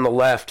image on the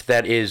left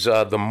that is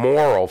the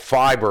moral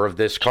fiber of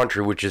this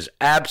country, which is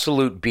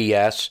absolute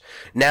BS.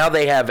 Now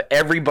they have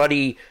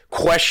everybody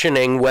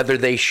questioning whether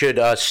they should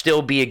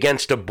still be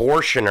against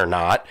abortion or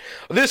not.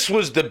 This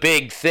was the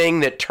big thing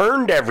that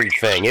turned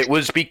everything. It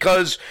was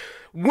because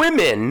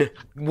women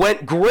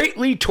went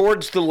greatly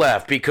towards the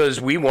left because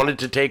we wanted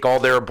to take all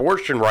their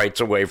abortion rights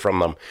away from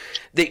them.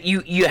 That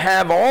you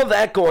have all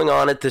that going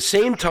on at the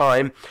same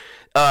time.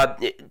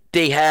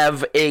 They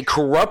have a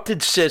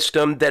corrupted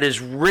system that is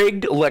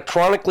rigged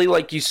electronically,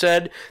 like you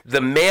said,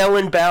 the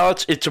mail-in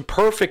ballots. It's a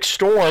perfect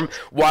storm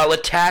while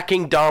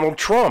attacking Donald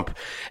Trump.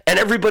 And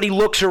everybody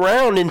looks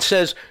around and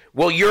says,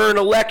 well, you're an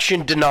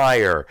election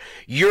denier.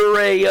 You're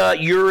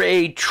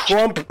a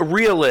Trump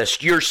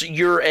realist.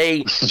 You're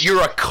a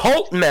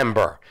cult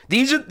member.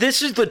 These are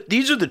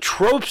the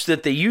tropes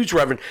that they use,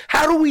 Reverend.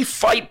 How do we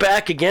fight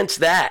back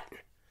against that?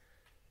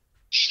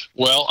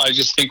 Well, I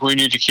just think we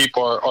need to keep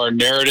our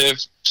narrative.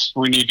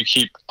 We need to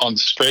keep on the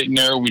straight and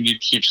narrow. We need to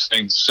keep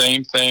saying the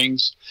same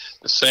things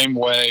the same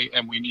way,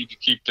 and we need to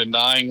keep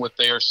denying what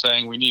they are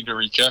saying. We need to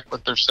reject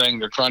what they're saying.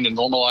 They're trying to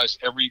normalize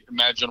every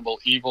imaginable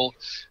evil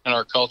in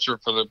our culture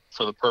for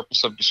the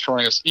purpose of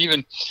destroying us.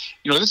 Even,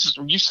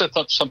 you said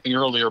something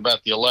earlier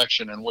about the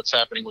election and what's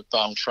happening with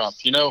Donald Trump.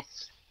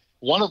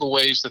 One of the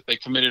ways that they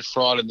committed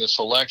fraud in this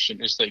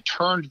election is they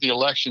turned the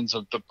elections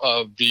of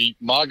the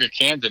MAGA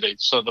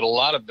candidates so that a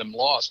lot of them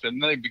lost,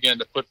 and then they began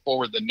to put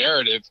forward the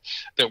narrative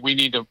that we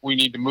need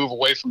to move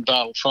away from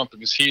Donald Trump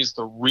because he's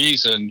the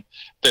reason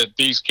that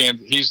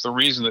he's the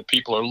reason that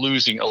people are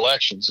losing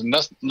elections, and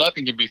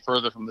nothing can be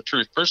further from the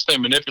truth. First, they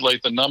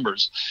manipulate the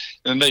numbers,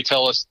 and then they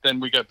tell us.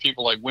 Then we got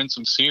people like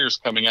Winsome Sears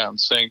coming out and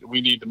saying that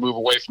we need to move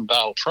away from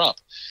Donald Trump.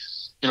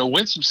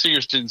 Winsome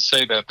Sears didn't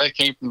say that. That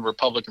came from the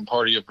Republican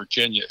Party of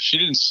Virginia. She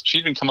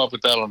didn't come up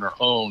with that on her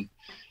own.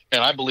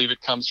 And I believe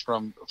it comes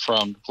from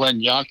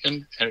Glenn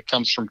Youngkin, and it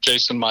comes from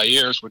Jason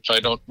Myers, which I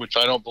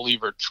don't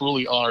believe are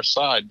truly on our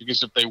side,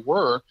 because if they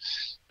were,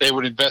 they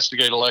would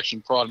investigate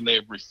election fraud, and they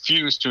have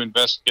refused to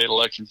investigate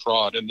election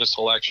fraud in this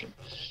election.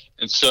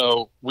 And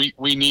so we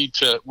need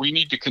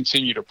to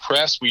continue to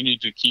press. We need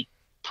to keep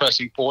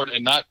pressing forward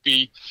and not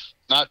be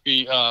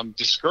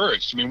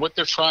discouraged. I mean, what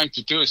they're trying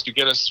to do is to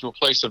get us to a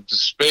place of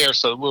despair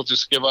so that we'll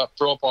just give up,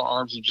 throw up our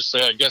arms, and just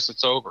say, I guess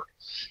it's over.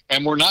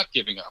 And we're not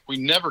giving up. We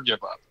never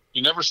give up.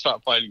 You never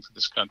stop fighting for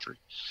this country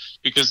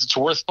because it's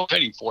worth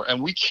fighting for.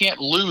 And we can't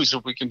lose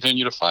if we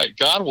continue to fight.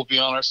 God will be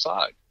on our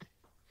side.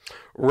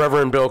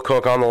 Reverend Bill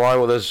Cook on the line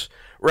with us.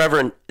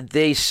 Reverend,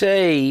 they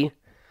say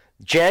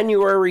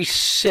January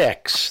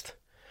 6th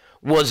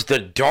was the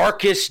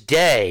darkest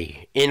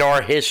day in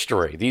our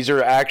history. These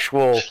are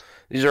actual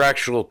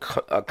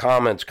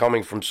comments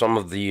coming from some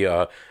of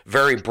the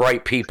very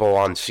bright people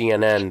on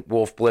CNN,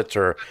 Wolf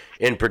Blitzer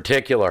in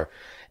particular.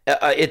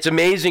 It's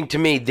amazing to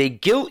me. They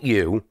guilt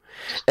you,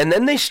 and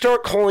then they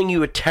start calling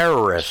you a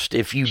terrorist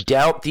if you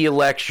doubt the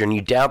election,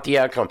 you doubt the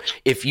outcome.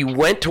 If you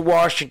went to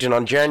Washington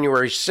on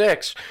January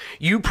 6th,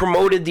 you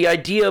promoted the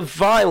idea of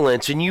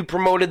violence, and you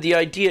promoted the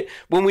idea,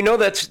 when we know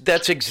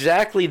that's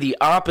exactly the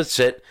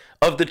opposite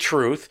of the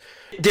truth.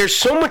 There's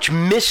so much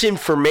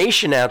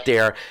misinformation out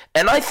there,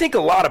 and I think a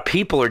lot of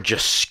people are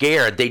just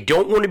scared. They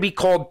don't want to be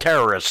called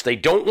terrorists. They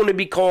don't want to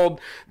be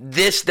called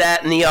this,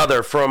 that, and the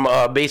other from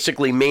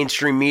basically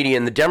mainstream media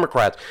and the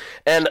Democrats.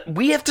 And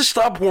we have to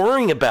stop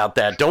worrying about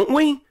that, don't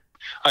we?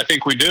 I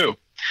think we do.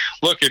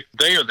 Look,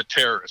 they are the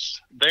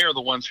terrorists. They are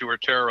the ones who are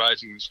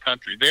terrorizing this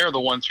country. They are the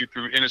ones who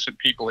threw innocent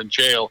people in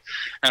jail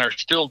and are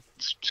still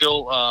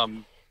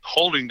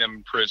holding them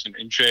in prison,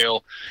 in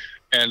jail,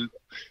 and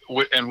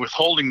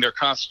withholding their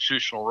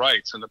constitutional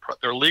rights and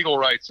their legal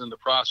rights in the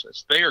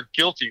process. They are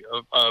guilty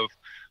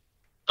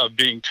of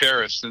being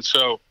terrorists. And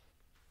so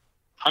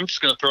I'm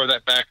just going to throw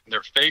that back in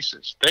their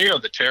faces. They are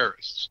the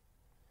terrorists.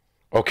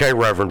 Okay,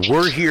 Reverend,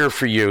 we're here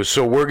for you,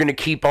 so we're going to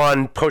keep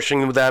on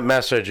pushing with that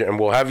message, and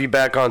we'll have you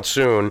back on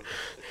soon.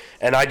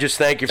 And I just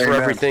thank you for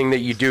everything that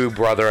you do,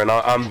 brother, and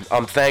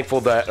I'm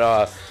thankful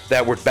that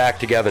we're back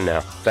together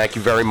now. Thank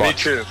you very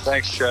much. Me too.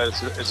 Thanks, Chad.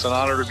 It's an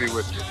honor to be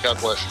with you. God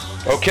bless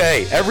you.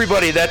 Okay,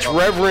 everybody, that's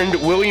Reverend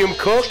William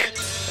Cook.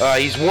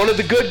 He's one of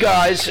the good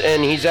guys,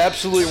 and he's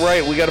absolutely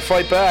right. We got to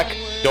fight back.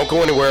 Don't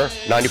go anywhere.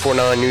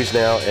 94.9 News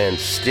Now and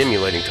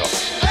Stimulating Talk.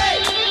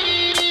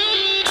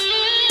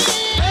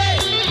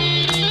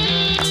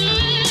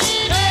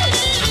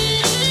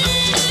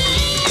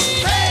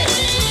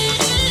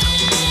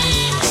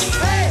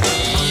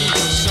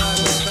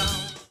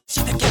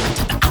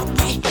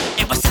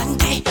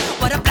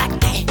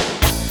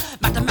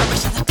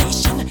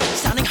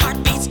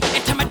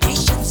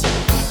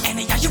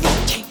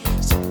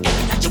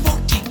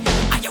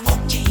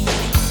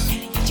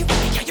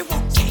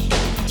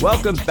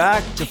 Welcome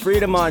back to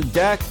Freedom on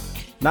Deck,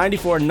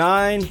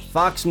 94.9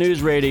 Fox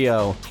News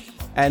Radio.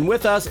 And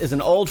with us is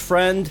an old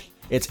friend.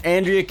 It's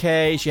Andrea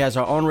Kaye. She has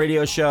her own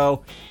radio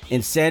show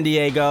in San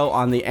Diego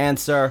on The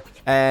Answer.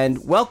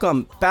 And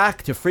welcome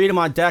back to Freedom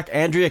on Deck,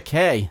 Andrea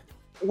Kaye.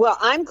 Well,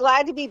 I'm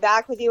glad to be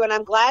back with you, and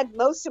I'm glad,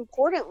 most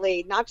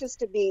importantly, not just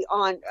to be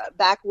on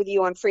back with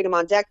you on Freedom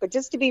on Deck, but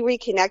just to be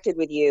reconnected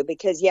with you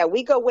because, yeah,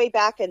 we go way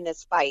back in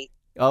this fight.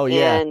 Oh,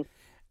 yeah. And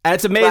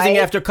it's amazing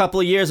right? after a couple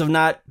of years of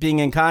not being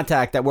in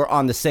contact that we're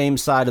on the same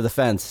side of the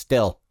fence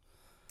still.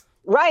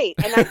 Right,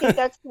 and I think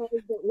that's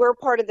we're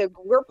part of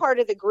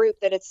the group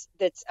that's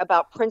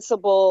about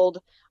principled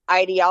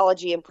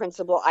ideology and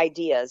principled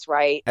ideas,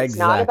 right? It's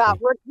not about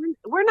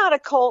we're not a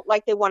cult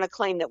like they want to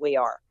claim that we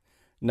are.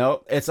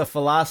 No, it's a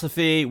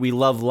philosophy. We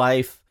love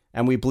life,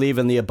 and we believe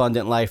in the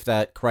abundant life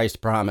that Christ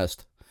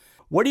promised.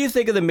 What do you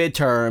think of the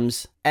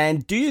midterms?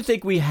 And do you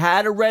think we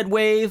had a red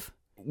wave?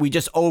 We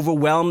just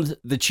overwhelmed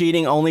the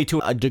cheating only to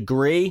a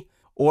degree?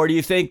 Or do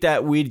you think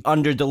that we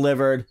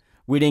underdelivered?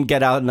 We didn't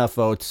get out enough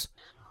votes?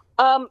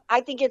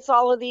 I think it's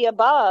all of the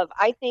above.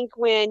 I think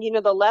when,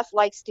 the left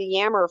likes to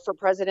yammer for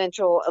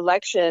presidential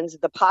elections,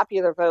 the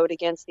popular vote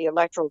against the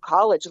Electoral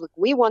College, look,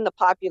 we won the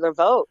popular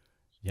vote.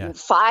 Yeah.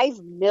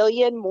 5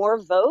 million more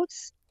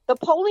votes. The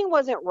polling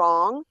wasn't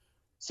wrong.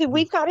 So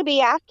we've got to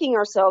be asking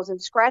ourselves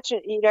and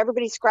scratching,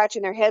 everybody's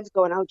scratching their heads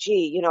going, oh,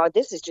 gee,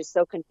 this is just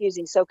so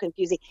confusing, so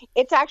confusing.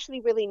 It's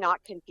actually really not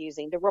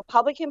confusing. The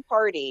Republican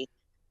Party,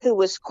 who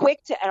was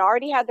quick to and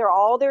already had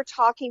all their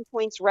talking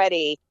points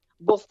ready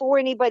before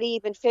anybody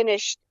even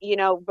finished,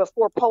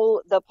 before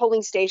the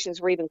polling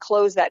stations were even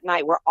closed that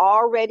night, were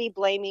already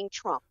blaming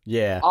Trump.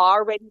 Yeah.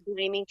 Already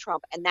blaming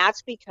Trump. And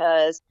that's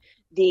because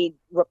the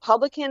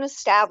Republican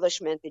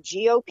establishment, the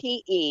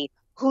GOP,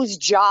 whose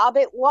job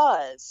it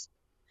was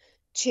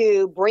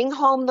to bring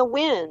home the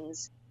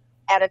wins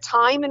at a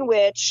time in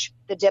which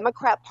the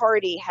Democrat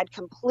Party had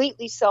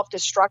completely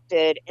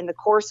self-destructed in the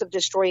course of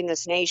destroying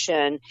this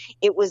nation,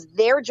 it was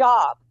their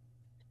job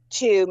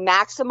to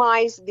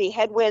maximize the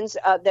headwinds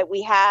that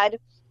we had.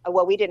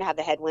 Well, we didn't have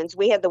the headwinds.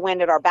 We had the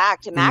wind at our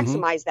back to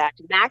maximize that,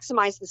 to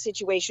maximize the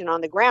situation on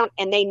the ground.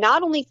 And they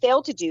not only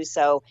failed to do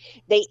so,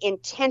 they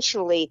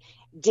intentionally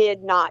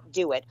did not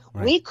do it.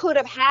 Right. We could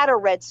have had a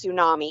red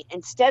tsunami.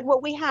 Instead,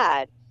 what we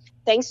had,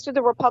 thanks to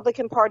the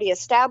Republican Party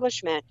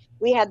establishment,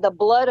 we had the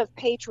blood of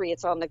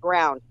patriots on the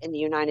ground in the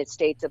United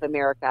States of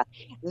America.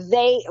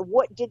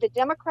 What did the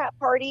Democrat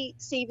Party,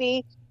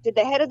 CV, did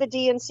the head of the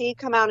DNC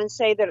come out and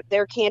say that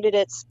their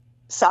candidates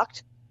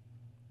sucked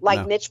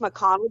like Mitch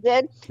McConnell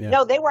did? Yeah.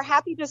 No, they were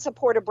happy to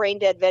support a brain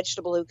dead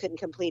vegetable who couldn't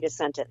complete a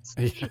sentence.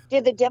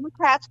 Did the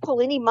Democrats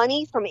pull any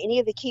money from any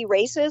of the key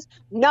races?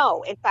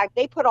 No. In fact,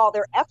 they put all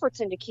their efforts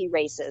into key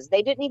races.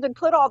 They didn't even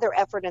put all their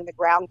effort in the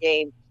ground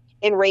game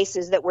in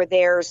races that were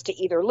theirs to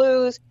either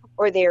lose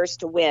or theirs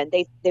to win.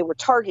 They were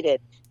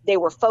targeted. They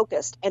were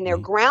focused. And their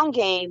ground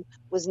game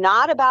was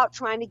not about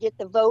trying to get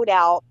the vote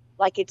out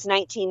like it's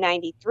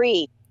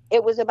 1993.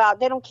 It was about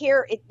they don't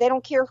care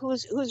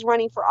who's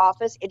running for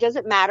office. It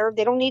doesn't matter.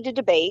 They don't need to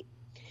debate.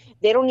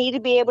 They don't need to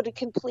be able to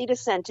complete a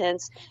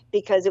sentence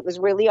because it was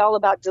really all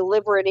about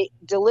delivering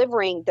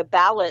the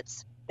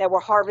ballots that were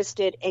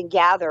harvested and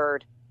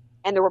gathered.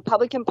 And the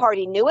Republican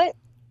Party knew it.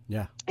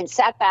 Yeah. And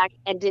sat back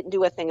and didn't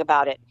do a thing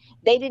about it.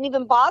 They didn't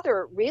even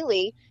bother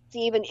really to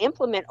even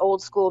implement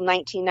old school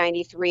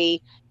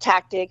 1993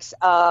 tactics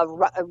of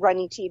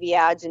running TV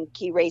ads in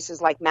key races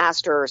like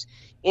Masters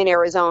in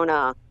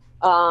Arizona,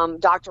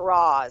 Dr.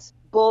 Oz,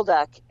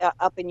 Bulldog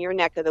up in your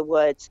neck of the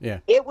woods. Yeah.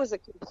 It was a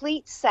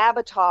complete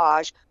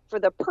sabotage for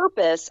the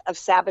purpose of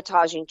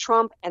sabotaging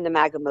Trump and the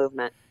MAGA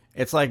movement.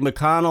 It's like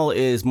McConnell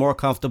is more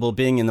comfortable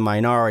being in the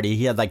minority.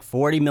 He had like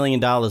 $40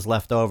 million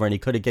left over, and he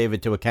could have gave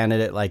it to a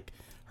candidate like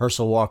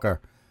Herschel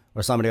Walker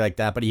or somebody like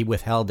that, but he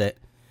withheld it.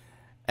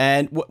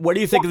 And what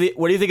do you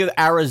think of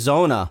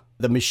Arizona?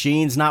 The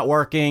machines not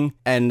working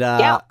and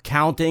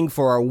counting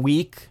for a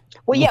week.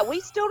 Well, yeah, we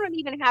still don't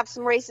even have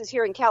some races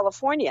here in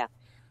California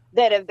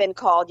that have been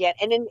called yet.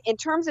 And in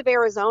terms of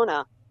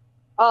Arizona,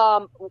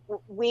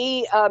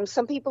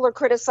 some people are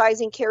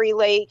criticizing Kari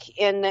Lake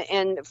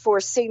and for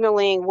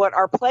signaling what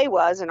our play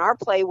was. And our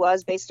play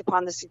was based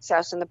upon the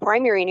success in the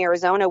primary in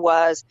Arizona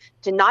was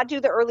to not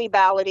do the early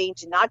balloting,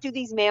 to not do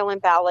these mail-in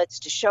ballots,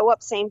 to show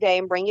up same day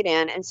and bring it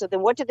in. And so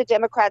then what did the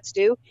Democrats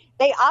do?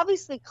 They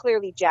obviously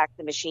clearly jacked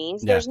the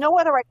machines. Yeah. There's no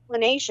other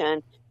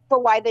explanation for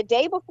why the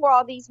day before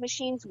all these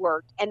machines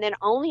worked, and then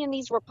only in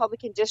these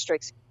Republican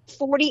districts,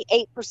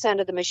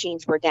 48% of the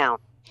machines were down.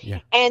 Yeah.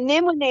 And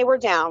then when they were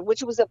down,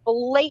 which was a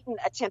blatant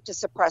attempt to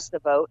suppress the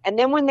vote, and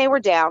then when they were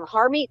down,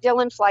 Harmeet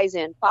Dillon flies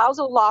in, files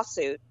a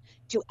lawsuit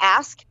to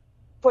ask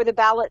for the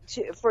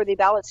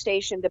ballot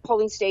station, the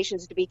polling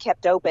stations to be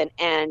kept open,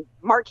 and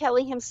Mark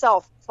Kelly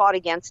himself fought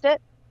against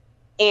it.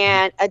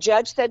 And a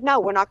judge said, no,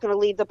 we're not going to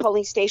leave the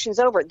polling stations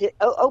open. This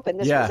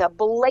was a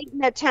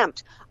blatant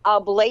attempt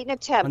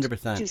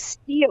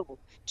 100%.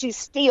 to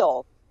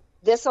steal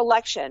this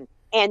election.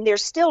 And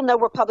there's still no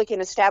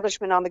Republican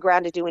establishment on the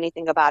ground to do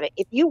anything about it.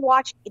 If you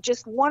watch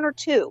just one or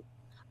two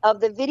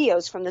of the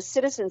videos from the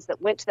citizens that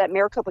went to that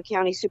Maricopa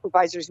County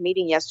supervisors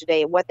meeting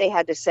yesterday and what they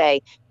had to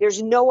say,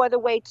 there's no other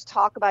way to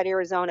talk about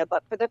Arizona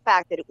but for the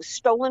fact that it was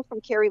stolen from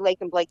Kari Lake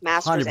and Blake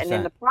Masters. 100%. And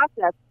in the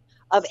process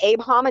of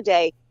Abe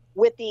Hamadeh,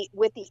 with the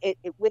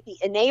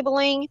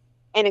enabling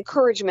and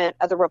encouragement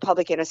of the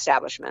Republican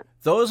establishment.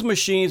 Those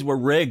machines were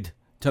rigged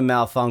to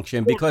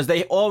malfunction because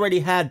they already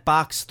had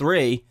Box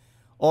 3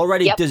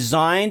 already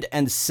designed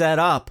and set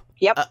up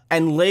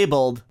and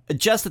labeled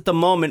just at the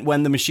moment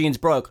when the machines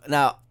broke.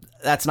 Now,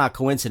 that's not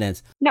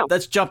coincidence. No.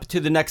 Let's jump to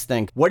the next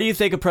thing. What do you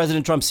think of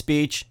President Trump's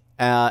speech,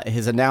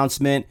 his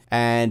announcement,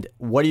 and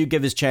what do you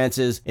give his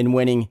chances in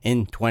winning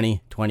in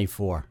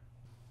 2024?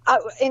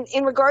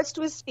 In regards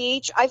to his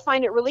speech, I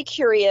find it really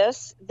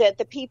curious that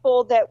the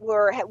people that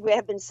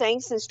have been saying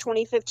since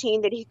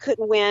 2015 that he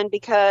couldn't win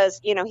because,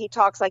 he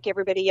talks like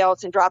everybody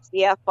else and drops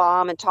the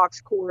F-bomb and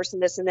talks coarse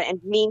and this and that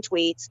and mean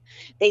tweets.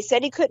 They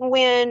said he couldn't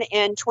win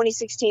in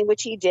 2016,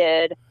 which he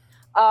did.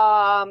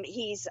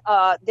 He's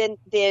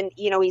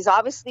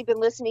obviously been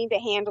listening to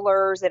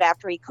handlers that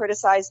after he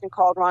criticized and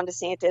called Ron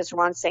DeSantis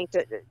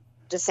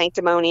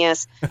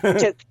sanctimonious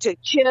to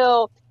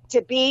chill.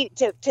 To be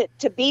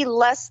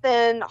less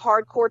than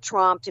hardcore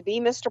Trump, to be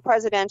Mr.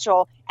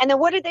 Presidential. And then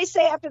what did they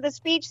say after the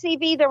speech,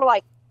 CV? They were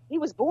like, he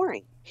was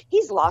boring.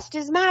 He's lost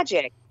his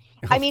magic.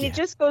 It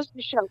just goes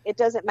to show it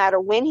doesn't matter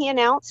when he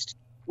announced,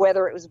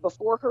 whether it was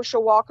before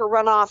Herschel Walker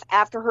runoff,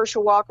 after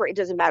Herschel Walker, it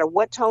doesn't matter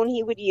what tone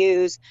he would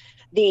use.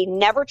 The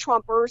never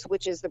Trumpers,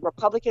 which is the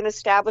Republican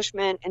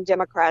establishment and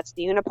Democrats,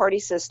 the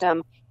uniparty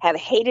system, have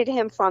hated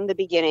him from the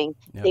beginning.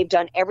 Yep. They've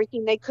done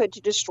everything they could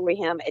to destroy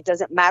him. It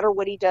doesn't matter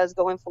what he does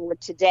going forward.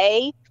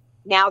 Today,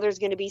 now there's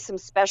going to be some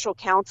special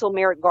counsel.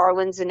 Merrick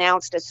Garland's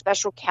announced a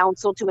special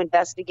counsel to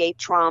investigate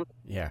Trump.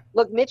 Yeah.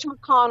 Look, Mitch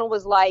McConnell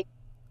was like,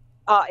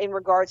 in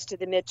regards to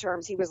the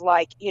midterms, he was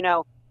like,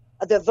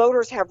 the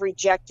voters have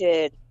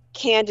rejected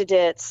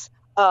candidates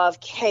of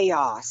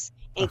chaos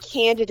and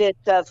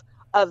candidates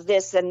of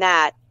this and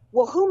that.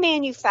 Well, who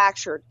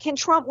manufactured? Can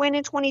Trump win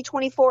in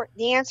 2024?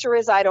 The answer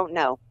is I don't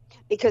know,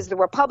 because the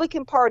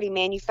Republican Party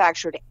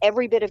manufactured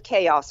every bit of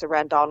chaos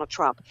around Donald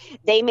Trump.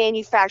 They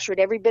manufactured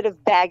every bit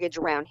of baggage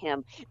around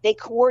him. They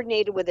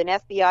coordinated with an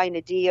FBI and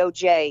a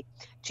DOJ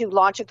to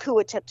launch a coup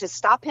attempt to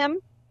stop him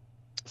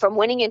from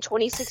winning in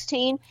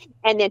 2016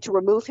 and then to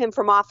remove him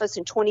from office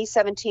in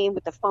 2017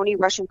 with the phony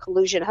Russian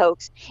collusion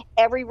hoax.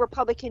 Every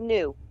Republican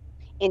knew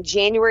in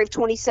January of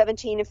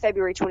 2017 and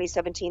February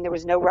 2017 there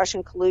was no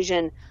Russian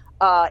collusion,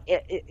 that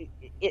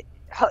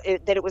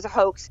it was a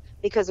hoax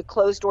because of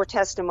closed-door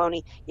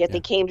testimony, yet they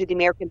came to the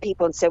American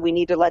people and said we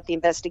need to let the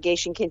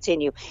investigation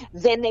continue.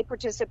 Then they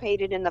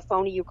participated in the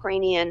phony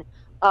Ukrainian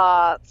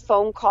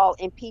phone call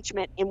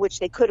impeachment in which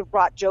they could have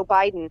brought Joe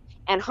Biden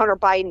and Hunter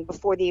Biden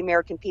before the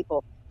American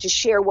people to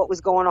share what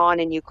was going on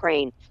in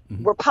Ukraine.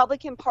 Mm-hmm.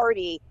 Republican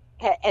Party,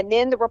 and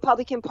then the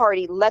Republican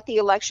Party let the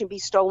election be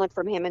stolen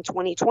from him in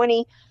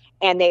 2020,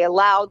 and they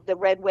allowed the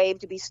red wave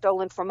to be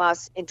stolen from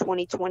us in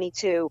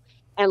 2022.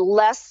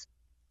 Unless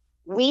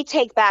we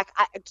take back,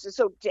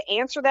 so to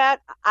answer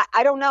that,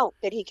 I don't know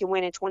that he can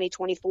win in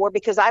 2024,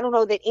 because I don't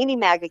know that any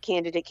MAGA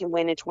candidate can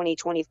win in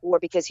 2024,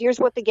 because here's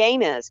what the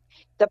game is.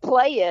 The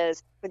play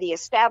is for the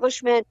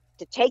establishment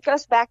to take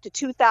us back to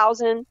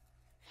 2000,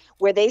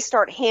 where they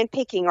start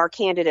handpicking our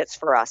candidates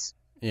for us.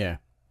 Yeah.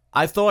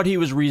 I thought he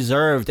was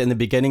reserved in the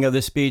beginning of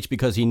the speech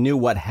because he knew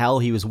what hell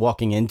he was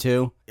walking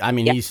into. I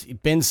mean, He's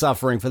been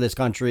suffering for this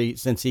country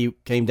since he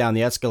came down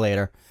the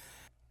escalator.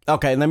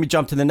 Okay, let me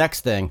jump to the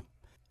next thing.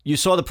 You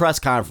saw the press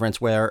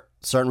conference where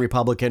certain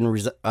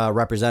Republican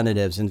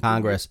representatives in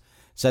Congress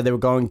said they were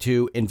going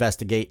to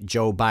investigate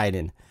Joe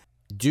Biden.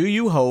 Do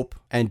you hope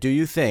and do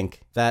you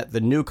think that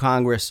the new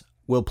Congress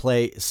will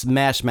play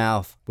smash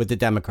mouth with the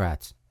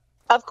Democrats?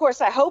 Of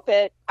course, I hope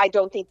it. I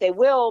don't think they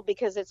will,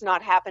 because it's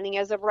not happening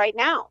as of right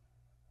now.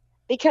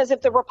 Because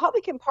if the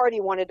Republican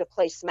Party wanted to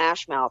play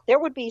smash mouth, there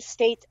would be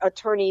state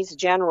attorneys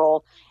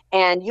general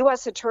and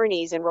U.S.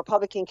 attorneys in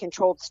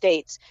Republican-controlled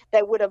states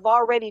that would have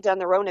already done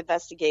their own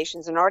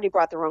investigations and already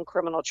brought their own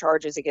criminal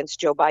charges against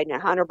Joe Biden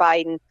and Hunter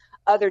Biden,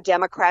 other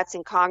Democrats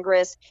in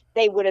Congress.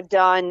 They would have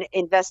done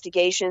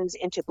investigations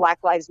into Black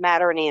Lives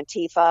Matter and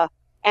Antifa,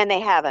 and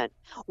they haven't.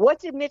 What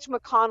did Mitch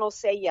McConnell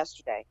say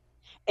yesterday?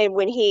 And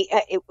when he,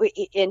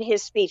 in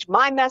his speech,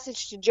 my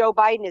message to Joe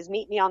Biden is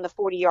meet me on the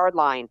 40-yard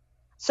line.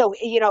 So,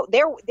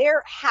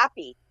 they're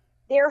happy.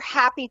 They're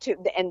happy to,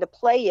 and the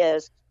play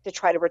is to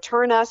try to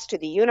return us to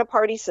the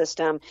uniparty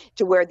system,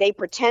 to where they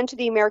pretend to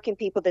the American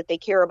people that they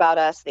care about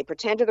us. They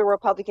pretend to the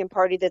Republican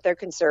Party that they're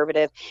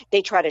conservative.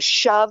 They try to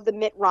shove the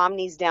Mitt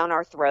Romneys down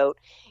our throat.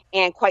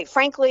 And quite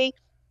frankly,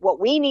 what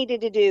we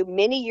needed to do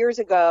many years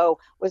ago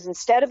was,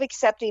 instead of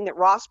accepting that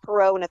Ross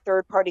Perot and a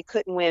third party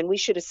couldn't win, we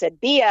should have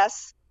said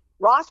BS.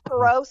 Ross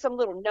Perot, some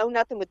little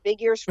know-nothing with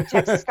big ears from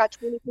Texas, got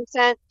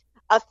 20%.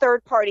 A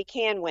third party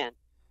can win.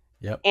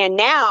 Yep. And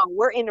now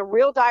we're in a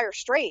real dire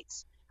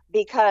straits,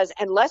 because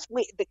unless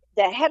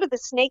the head of the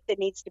snake that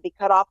needs to be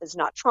cut off is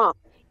not Trump.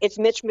 It's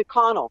Mitch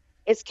McConnell.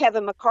 It's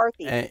Kevin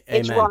McCarthy.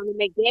 It's Ron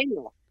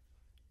McDaniel.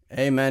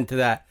 Amen to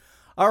that.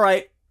 All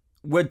right.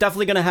 We're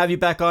definitely going to have you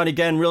back on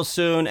again real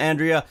soon,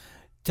 Andrea.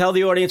 Tell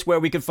the audience where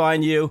we can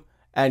find you,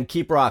 and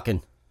keep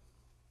rocking.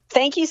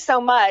 Thank you so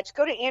much.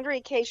 Go to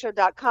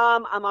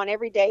AndreaKShow.com. I'm on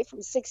every day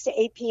from 6 to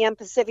 8 p.m.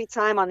 Pacific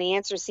time on The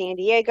Answer San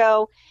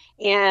Diego.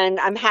 And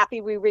I'm happy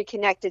we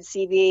reconnected,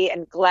 CV,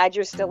 and glad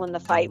you're still in the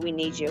fight. We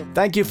need you.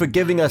 Thank you for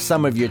giving us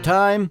some of your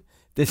time.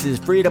 This is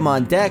Freedom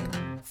on Deck,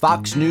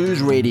 Fox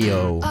News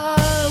Radio.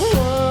 I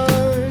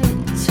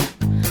want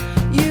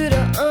you to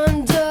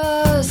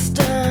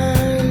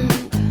understand.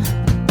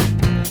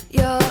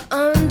 You're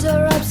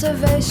under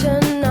observation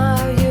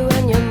now, you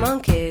and your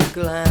monkey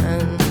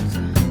gland.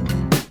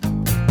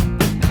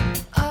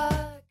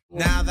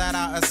 Now that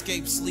I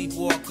escape, sleep,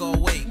 walk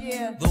awake.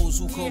 Those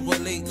who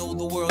correlate know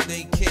the world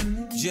ain't kick.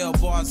 Jail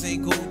bars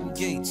ain't golden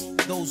gates.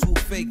 Those who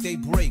fake, they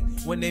break.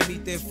 When they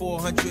meet their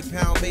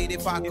 400-pound mate,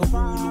 if I could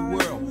rule the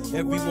world,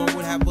 everyone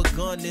would have a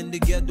gun in the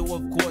ghetto,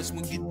 of course.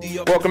 When get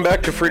the Welcome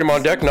back to Freedom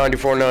on Deck,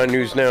 94.9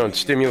 News Now and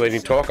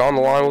Stimulating Talk. On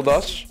the line with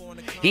us,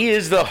 he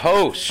is the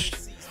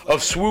host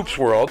of Swoop's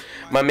World.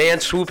 My man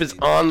Swoop is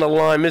on the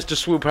line. Mr.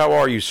 Swoop, how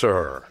are you,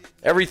 sir?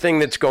 Everything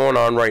that's going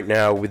on right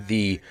now with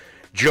the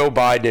Joe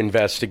Biden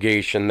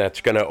investigation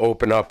that's going to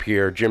open up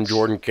here. Jim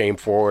Jordan came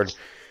forward,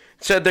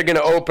 said they're going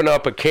to open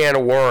up a can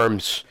of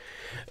worms.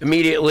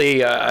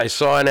 Immediately, I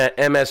saw on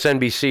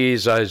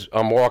MSNBC's,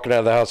 I'm walking out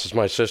of the house as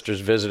my sister's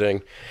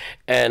visiting,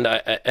 and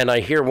I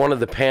hear one of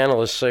the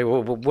panelists say,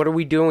 well, what are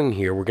we doing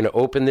here? We're going to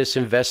open this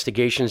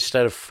investigation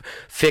instead of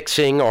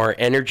fixing our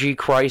energy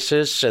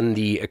crisis and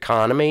the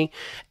economy.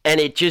 And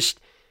it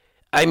just,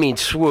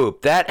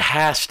 Swoop, that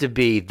has to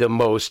be the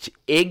most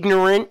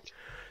ignorant,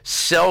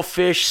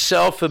 selfish,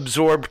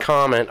 self-absorbed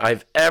comment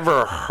I've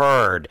ever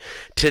heard.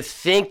 To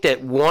think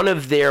that one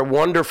of their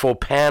wonderful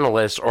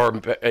panelists,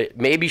 or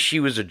maybe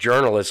she was a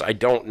journalist, I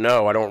don't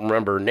know, I don't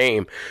remember her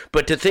name,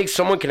 but to think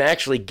someone can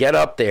actually get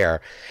up there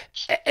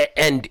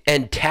and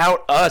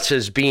tout us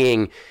as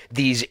being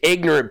these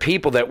ignorant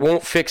people that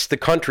won't fix the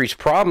country's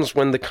problems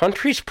when the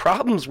country's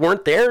problems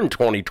weren't there in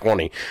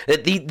 2020.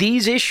 That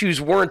these issues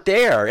weren't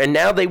there, and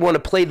now they want to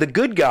play the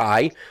good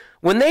guy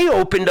when they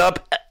opened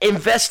up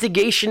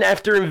investigation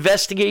after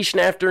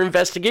investigation after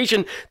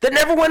investigation that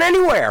never went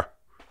anywhere.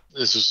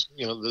 This is,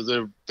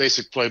 the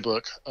basic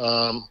playbook.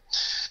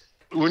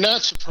 We're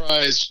not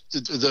surprised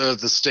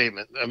the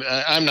statement.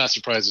 I'm not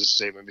surprised at the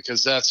statement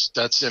because that's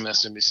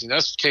MSNBC.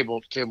 That's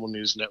cable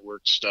news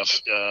network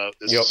stuff.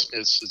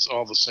 It's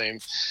all the same.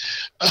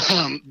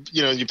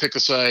 You pick a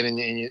side and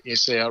you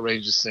say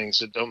outrageous things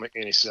that don't make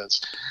any sense.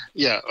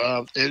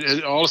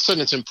 All of a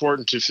sudden it's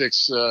important to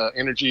fix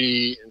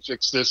energy and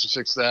fix this and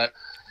fix that.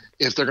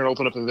 If they're going to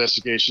open up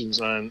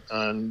investigations on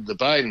the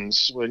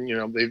Bidens, when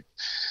they've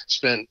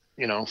spent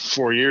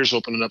 4 years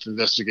opening up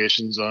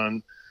investigations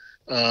on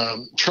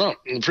Trump,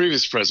 the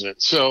previous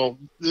president. So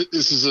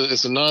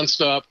it's a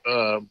nonstop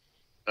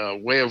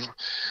way of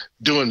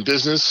doing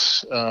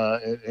business,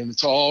 and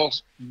it's all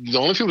the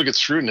only people that get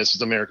screwed in this is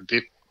the American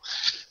people.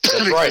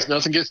 That's right.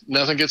 Nothing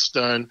gets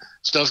done.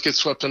 Stuff gets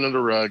swept under the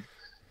rug.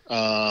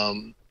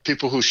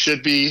 People who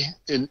should be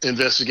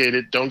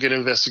investigated don't get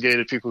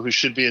investigated. People who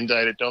should be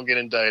indicted don't get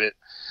indicted,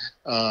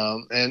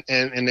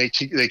 and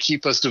they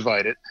keep us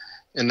divided.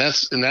 And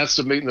that's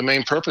the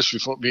main purpose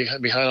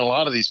behind a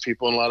lot of these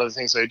people and a lot of the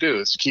things they do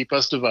is to keep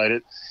us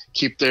divided,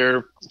 keep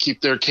their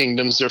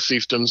kingdoms, their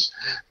fiefdoms,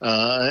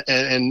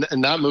 and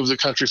not move the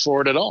country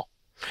forward at all.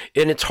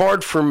 And it's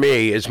hard for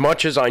me, as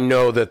much as I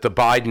know that the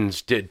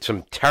Bidens did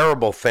some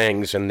terrible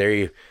things, and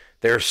there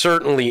are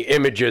certainly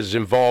images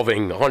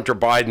involving Hunter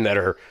Biden that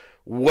are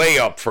way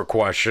up for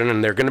question,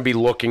 and they're going to be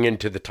looking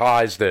into the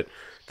ties that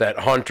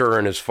Hunter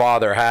and his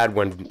father had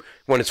when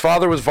his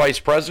father was vice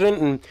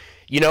president. And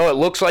it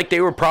looks like they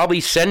were probably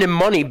sending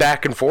money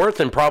back and forth,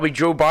 and probably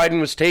Joe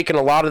Biden was taking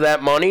a lot of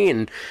that money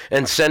and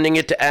sending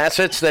it to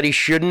assets that he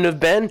shouldn't have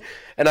been.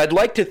 And I'd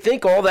like to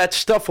think all that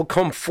stuff will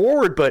come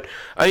forward, but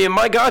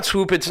my God,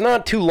 Swoop, it's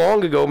not too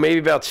long ago, maybe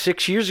about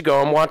 6 years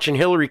ago, I'm watching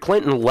Hillary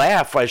Clinton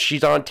laugh as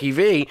she's on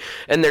TV,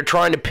 and they're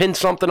trying to pin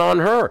something on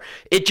her.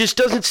 It just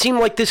doesn't seem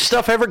like this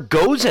stuff ever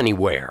goes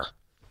anywhere.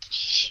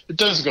 It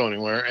doesn't go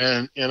anywhere,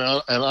 and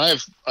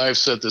I've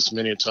said this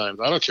many times.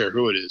 I don't care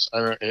who it is.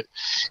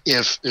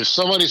 If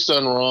somebody's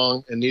done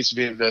wrong and needs to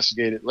be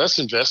investigated, let's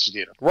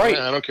investigate them. Right.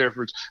 I don't care if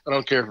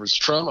it's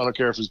Trump. I don't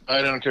care if it's Biden.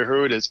 I don't care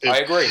who it is. I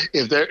agree.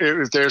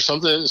 If there's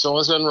something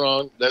someone's done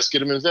wrong, let's get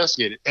them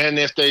investigated. And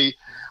if they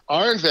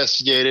are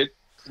investigated,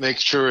 make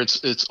sure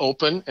it's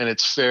open and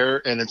it's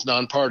fair and it's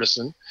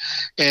nonpartisan.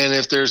 And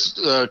if there's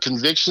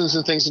convictions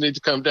and things that need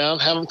to come down,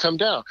 have them come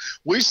down.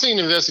 We've seen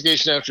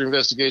investigation after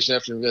investigation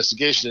after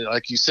investigation,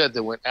 like you said,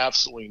 that went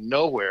absolutely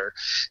nowhere.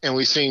 And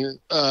we've seen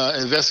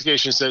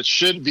investigations that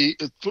should be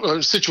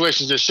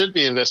situations that should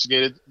be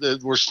investigated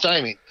that were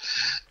stymied,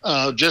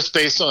 just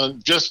based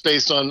on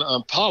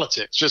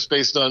politics, just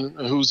based on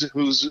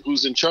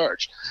who's in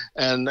charge.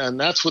 And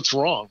that's what's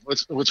wrong.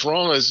 What's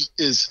wrong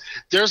is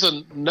there's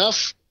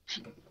enough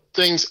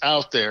things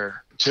out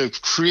there to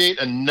create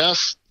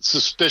enough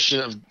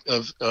suspicion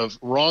of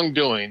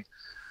wrongdoing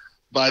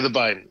by the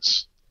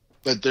Bidens,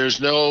 but there's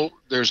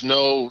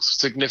no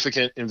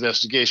significant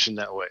investigation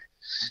that way.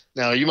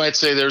 Now, you might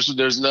say there's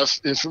enough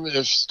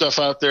stuff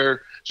out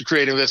there to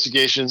create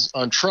investigations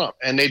on Trump,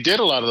 and they did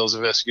a lot of those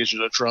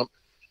investigations on Trump,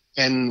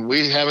 and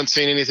we haven't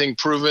seen anything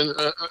proven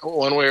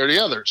one way or the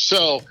other.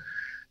 So,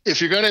 if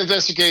you're going to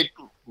investigate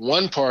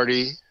one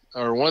party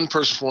or one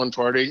person from one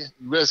party,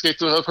 investigate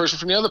the other person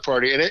from the other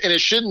party, and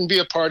it shouldn't be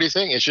a party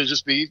thing. It should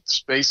just be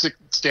basic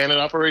standard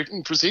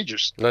operating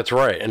procedures. That's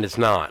right, and it's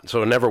not,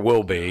 so it never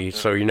will be.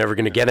 So you're never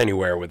going to get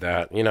anywhere with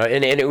that, you know.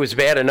 And it was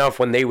bad enough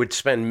when they would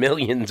spend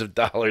millions of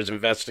dollars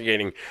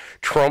investigating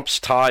Trump's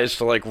ties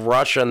to like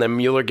Russia, and then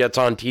Mueller gets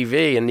on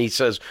TV and he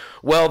says,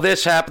 "Well,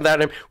 this happened,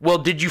 that." Well,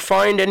 did you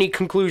find any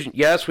conclusion?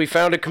 Yes, we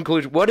found a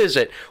conclusion. What is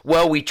it?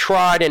 Well, we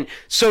tried, and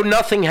so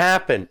nothing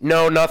happened.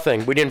 No,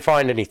 nothing. We didn't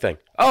find anything.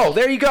 Oh,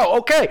 there you go.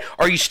 Okay.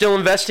 Are you still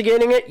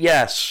investigating it?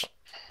 Yes.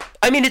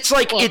 I mean, it's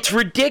like, it's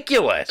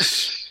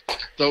ridiculous.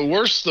 The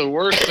worst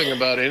thing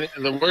about any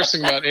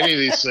of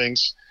these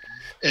things,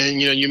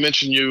 and you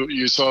mentioned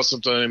you saw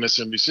something on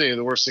MSNBC.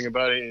 The worst thing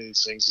about any of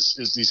these things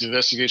is these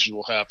investigations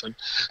will happen.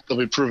 They'll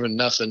be proven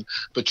nothing,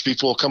 but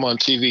people will come on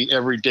TV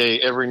every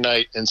day, every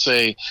night, and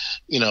say,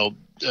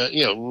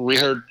 we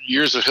heard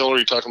years of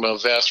Hillary talking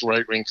about vast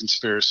right-wing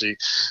conspiracy.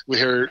 We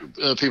heard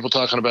people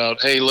talking about,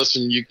 hey,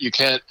 listen, you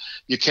can't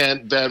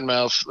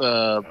badmouth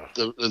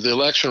the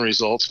election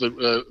results, but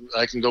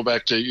I can go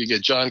back to, you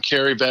get John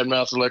Kerry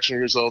badmouth election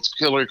results.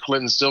 Hillary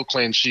Clinton still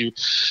claims she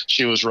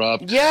was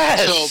robbed.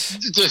 Yes.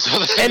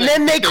 And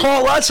then they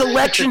call us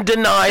election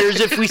deniers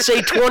if we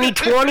say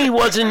 2020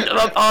 wasn't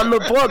on the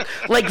book.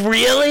 Like,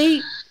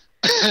 really?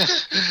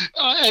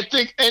 I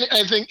think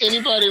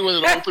anybody with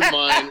an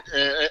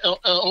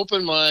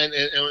open mind,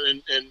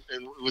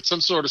 and with some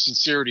sort of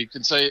sincerity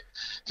can say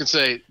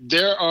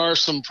there are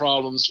some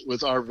problems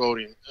with our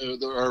voting,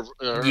 the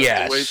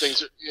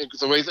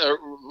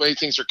way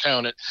things are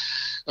counted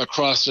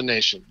across the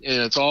nation,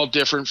 and it's all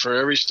different for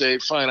every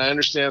state. Fine, I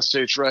understand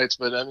states' rights,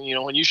 but I mean,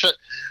 when you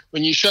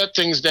shut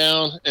things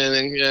down and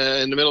then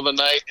in the middle of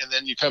the night, and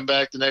then you come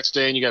back the next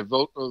day and you got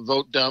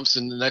vote dumps,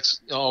 and the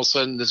next all of a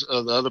sudden the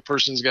other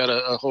person's got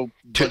a whole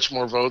bunch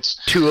more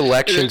votes. 2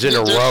 elections in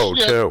a row,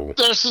 too.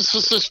 There's a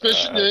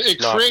suspicion. It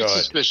creates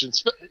suspicion.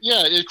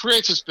 Yeah, it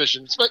creates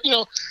suspicion. But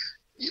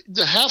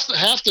half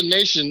the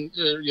nation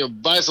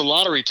buys a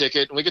lottery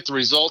ticket, and we get the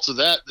results of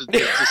that the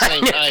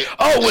same night.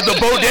 Oh, with the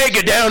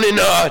bodega down in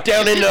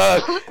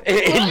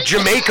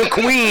Jamaica,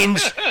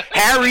 Queens,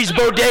 Harry's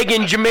Bodega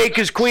in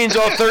Jamaica's Queens,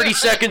 off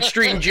 32nd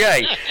Street and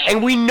J.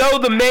 And we know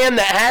the man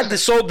that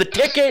sold the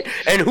ticket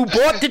and who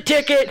bought the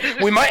ticket.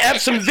 We might have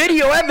some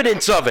video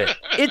evidence of it.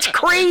 It's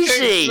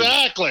crazy.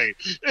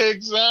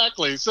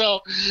 Exactly.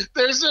 So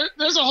there's a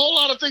whole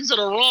lot of things that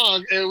are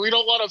wrong, and we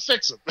don't want to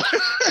fix them.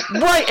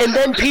 Right, and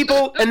then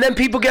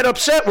people get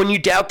upset when you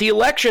doubt the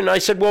election. I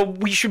said, well,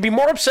 we should be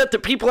more upset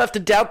that people have to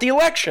doubt the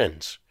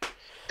elections.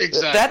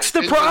 Exactly. That's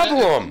the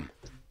problem.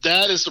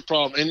 That is the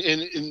problem.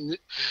 And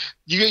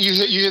you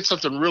hit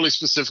something really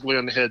specifically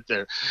on the head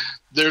there.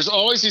 There's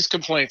always these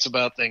complaints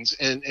about things,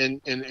 and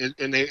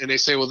they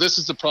say, well, this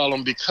is the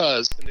problem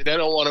because, and they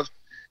don't want to,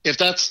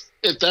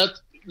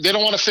 they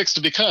don't want to fix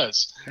the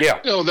because.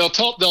 Yeah. They'll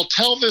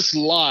tell this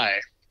lie,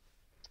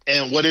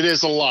 and what it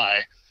is, a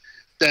lie,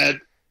 that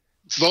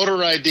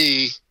voter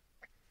ID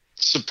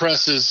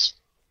suppresses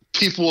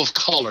people of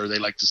color, they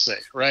like to say,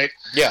 right?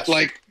 Yes.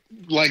 Like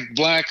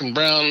black and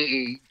brown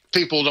and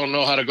people don't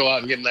know how to go out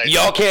and get an ID.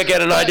 Y'all can't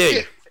get an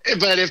ID.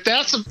 But if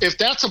that's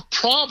a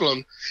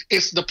problem,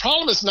 the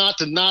problem is not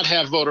to not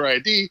have voter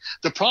ID.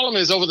 The problem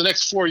is over the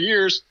next 4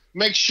 years,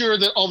 make sure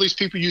that all these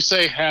people you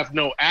say have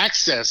no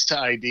access to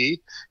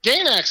ID,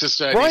 gain access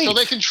to ID, right, so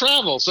they can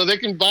travel, so they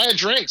can buy a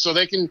drink, so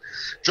they can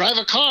drive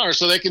a car,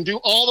 so they can do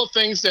all the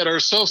things that are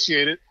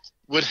associated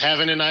with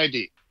having an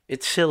ID.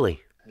 It's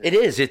silly. It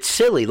is. It's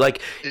silly.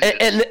 Like,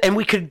 and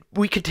we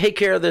could take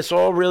care of this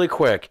all really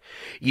quick.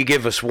 You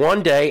give us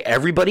 1 day.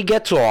 Everybody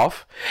gets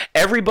off.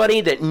 Everybody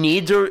that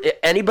needs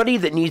anybody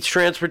that needs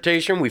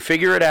transportation, we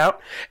figure it out.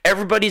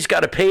 Everybody's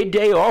got a paid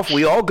day off.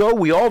 We all go.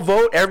 We all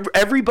vote.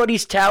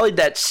 Everybody's tallied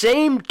that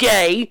same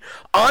day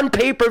on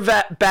paper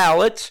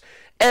ballots,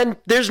 and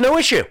there's no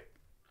issue.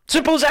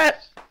 Simple as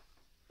that.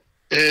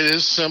 It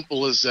is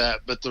simple as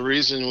that. But the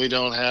reason we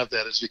don't have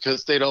that is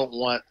because they don't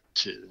want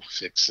to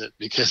fix it,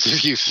 because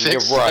if you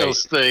fix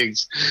those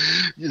things,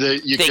 they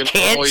can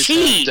always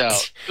cheat.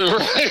 Right.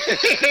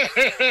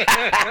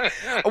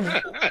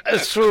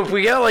 So if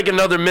we got like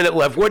another minute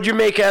left, what'd you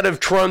make out of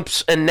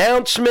Trump's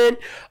announcement?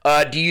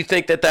 Do you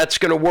think that that's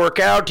going to work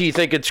out? Do you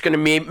think it's going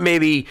to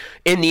maybe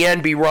in the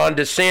end be Ron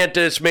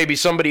DeSantis? Maybe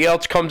somebody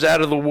else comes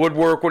out of the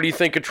woodwork? What do you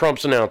think of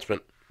Trump's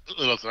announcement?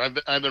 Look,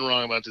 I've been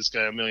wrong about this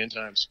guy a million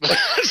times.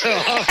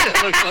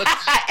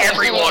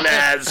 Everyone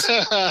has.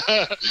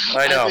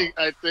 I know.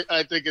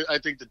 I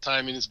think the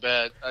timing is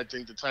bad. I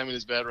think the timing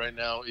is bad right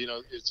now.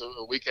 It's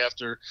a week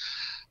after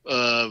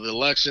the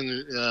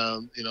election.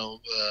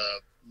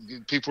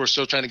 People are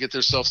still trying to get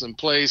themselves in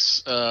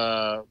place.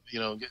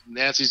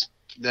 Nancy's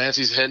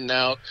Nancy's heading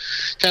out,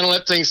 kind of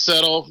let things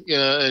settle,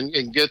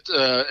 and get,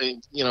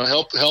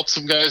 help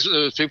some guys,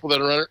 people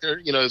that are,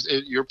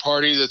 your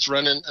party that's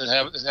running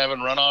and having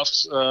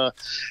runoffs,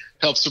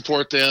 help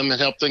support them and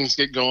help things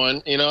get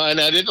going, and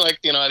I didn't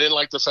like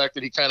the fact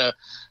that he kind of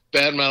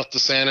badmouthed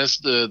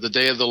DeSantis the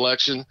day of the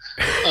election.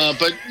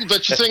 But the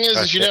thing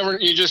is you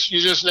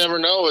just never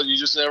know it. You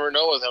just never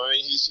know with him. I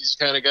mean, he's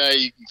the kind of guy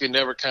you can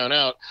never count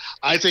out.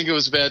 I think it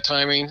was bad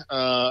timing.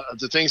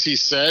 The things he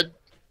said,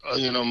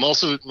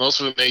 most of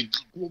it made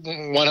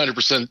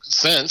 100%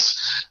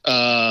 sense.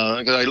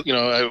 Because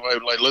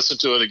I listened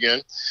to it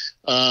again.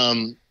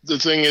 The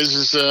thing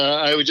is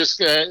I would just,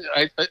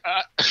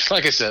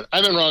 like I said,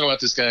 I've been wrong about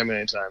this guy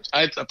many times.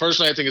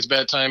 Personally, I think it's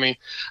bad timing.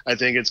 I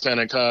think it's kind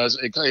of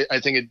I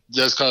think it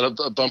does cause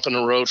a bump in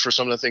the road for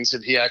some of the things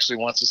that he actually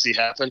wants to see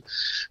happen.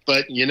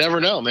 But you never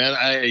know, man.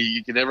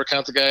 You can never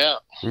count the guy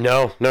out.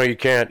 No, you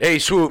can't. Hey,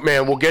 Swoop,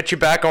 man, we'll get you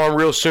back on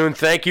real soon.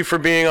 Thank you for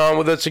being on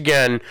with us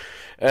again.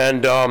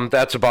 And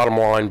that's the bottom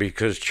line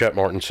because Chet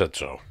Martin said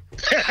so.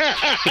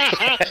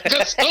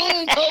 The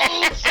Stone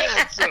Cold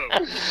said so.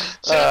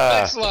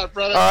 Thanks a lot,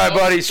 brother. All right,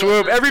 buddy.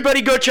 Swoop.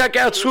 Everybody go check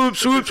out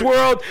Swoop's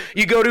World.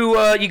 You go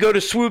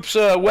to Swoop's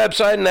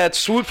website, and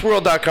that's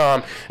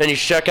swoopsworld.com, and you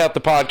check out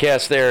the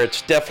podcast there.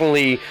 It's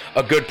definitely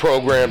a good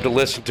program to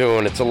listen to,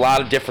 and it's a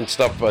lot of different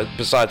stuff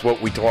besides what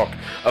we talk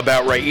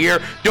about right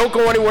here. Don't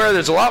go anywhere.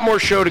 There's a lot more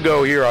show to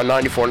go here on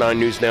 94.9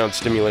 News Now and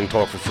Stimulating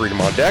Talk for Freedom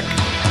on Deck.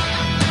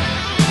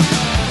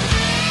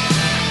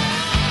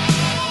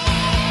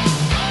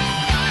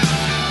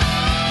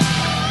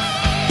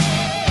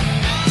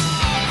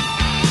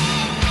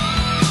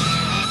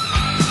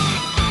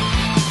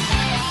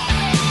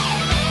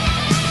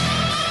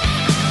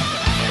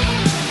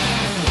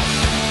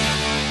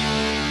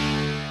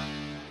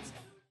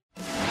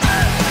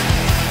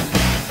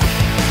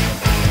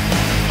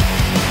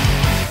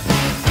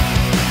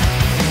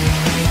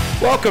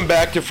 Welcome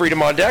back to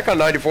Freedom on Deck on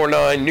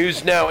 94.9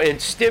 News Now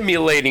and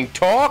Stimulating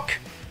Talk.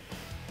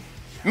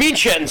 Me,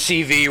 Chet, and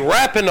CV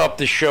wrapping up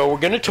the show. We're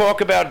going to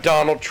talk about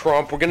Donald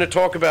Trump. We're going to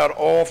talk about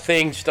all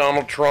things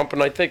Donald Trump,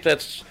 and I think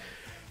that's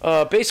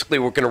basically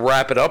what we're going to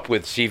wrap it up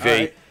with, CV.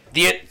 Right.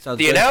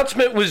 The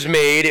announcement was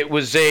made. It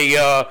was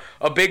a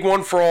big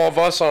one for all of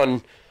us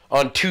on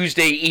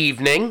Tuesday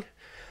evening,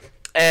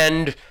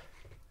 and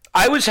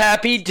I was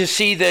happy to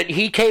see that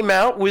he came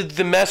out with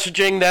the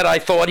messaging that I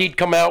thought he'd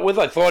come out with.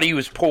 I thought he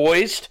was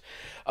poised.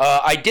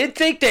 I did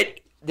think that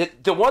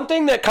the one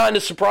thing that kind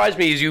of surprised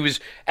me is he was,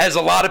 as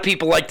a lot of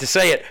people like to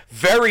say it,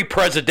 very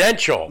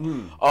presidential.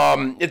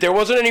 There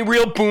wasn't any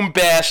real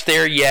boom-bast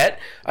there yet.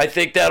 I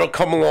think that'll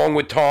come along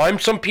with time.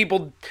 Some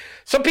people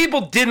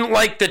didn't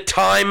like the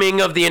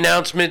timing of the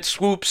announcement.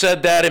 Swoop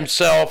said that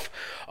himself.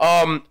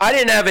 I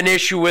didn't have an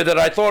issue with it.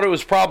 I thought it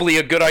was probably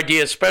a good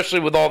idea, especially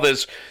with all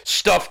this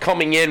stuff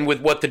coming in with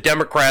what the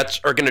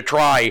Democrats are going to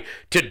try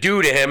to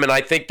do to him, and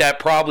I think that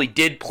probably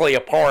did play a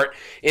part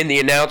in the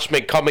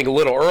announcement coming a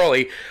little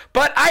early.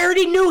 But I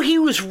already knew he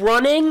was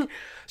running,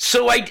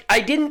 so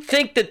I didn't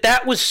think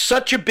that was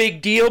such a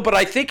big deal, but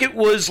I think it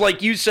was,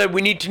 like you said,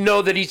 we need to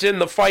know that he's in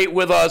the fight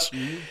with us.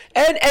 Mm-hmm.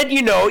 And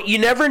you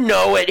never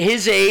know at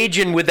his age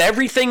and with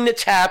everything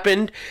that's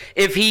happened,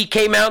 if he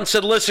came out and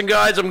said, listen,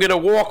 guys, I'm going to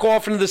walk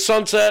off into the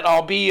sunset.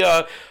 I'll be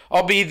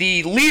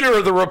the leader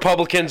of the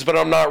Republicans, but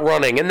I'm not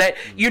running. And that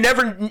you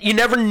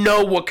never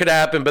know what could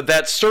happen, but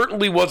that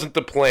certainly wasn't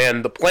the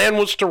plan. The plan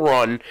was to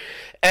run.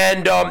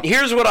 And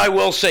here's what I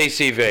will say,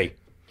 CV.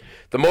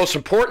 The most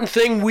important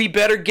thing we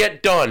better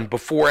get done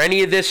before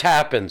any of this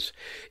happens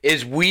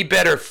is we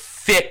better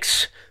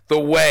fix the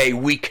way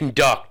we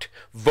conduct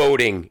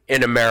voting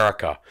in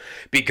America.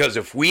 Because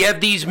if we have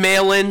these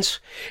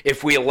mail-ins,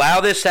 if we allow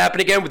this to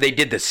happen again, where they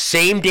did the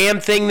same damn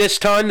thing this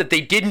time that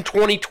they did in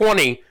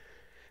 2020,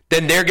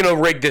 then they're going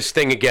to rig this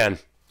thing again.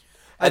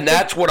 And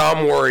that's what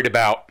I'm worried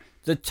about.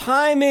 The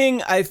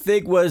timing, I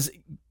think, was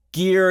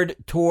geared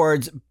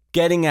towards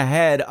getting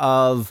ahead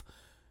of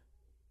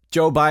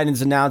Joe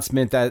Biden's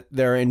announcement that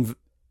they're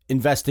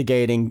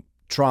investigating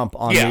Trump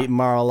on the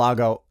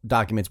Mar-a-Lago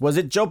documents. Was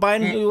it Joe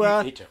Biden who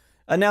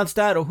announced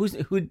that, or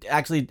who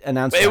actually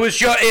announced that?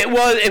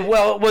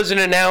 It was an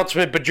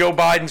announcement, but Joe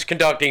Biden's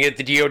conducting it.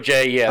 The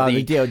DOJ,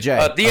 the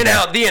DOJ.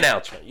 The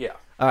announcement, yeah.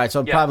 All right,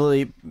 so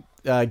probably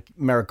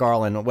Merrick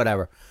Garland or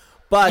whatever.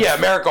 But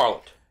Merrick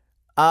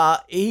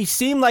Garland. He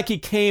seemed like he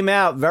came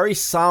out very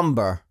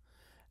somber,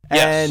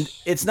 and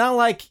it's not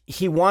like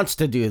he wants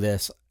to do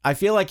this. I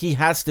feel like he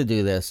has to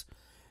do this.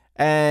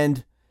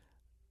 And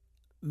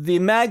the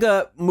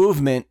MAGA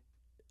movement,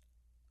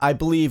 I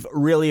believe,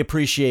 really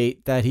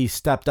appreciate that he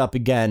stepped up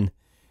again.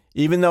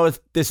 Even though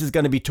this is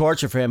going to be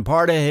torture for him,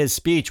 part of his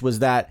speech was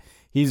that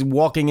he's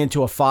walking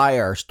into a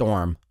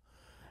firestorm.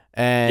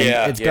 And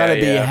it's going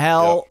to be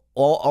hell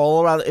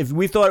all around. If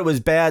we thought it was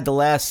bad the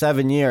last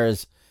 7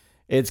 years,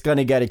 it's going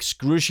to get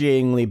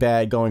excruciatingly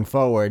bad going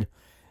forward.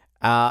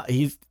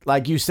 He's,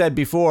 like you said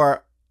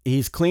before,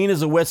 he's clean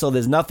as a whistle.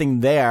 There's nothing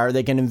there.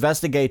 They can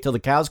investigate till the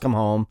cows come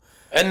home.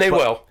 And they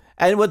will.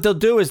 And what they'll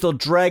do is they'll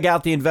drag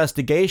out the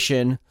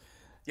investigation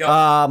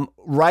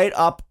right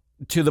up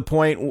to the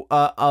point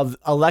of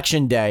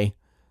election day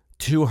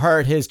to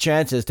hurt his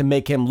chances, to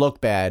make him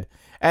look bad.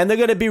 And they're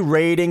going to be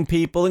raiding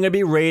people. They're going to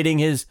be raiding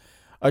his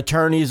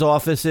attorney's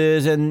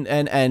offices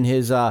and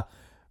his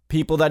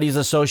people that he's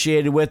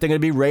associated with. They're going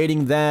to be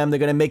raiding them. They're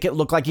going to make it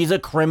look like he's a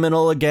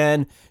criminal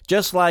again,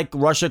 just like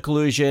Russia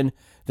collusion.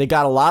 They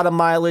got a lot of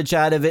mileage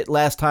out of it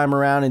last time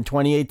around in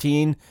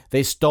 2018.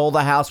 They stole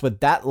the House with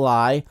that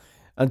lie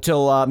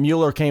until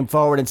Mueller came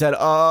forward and said,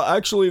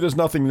 actually, there's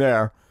nothing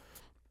there.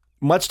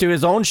 Much to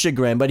his own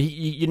chagrin. But,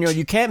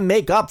 you can't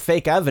make up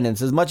fake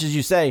evidence as much as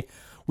you say,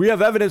 we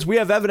have evidence, we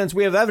have evidence,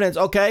 we have evidence.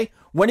 Okay,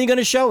 when are you going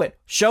to show it?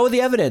 Show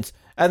the evidence.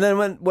 And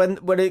then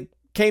when it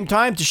came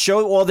time to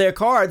show all their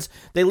cards,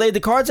 they laid the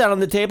cards out on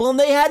the table and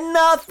they had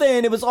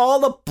nothing. It was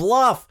all a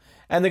bluff.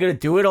 And they're going to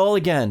do it all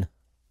again.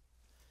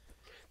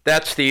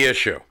 That's the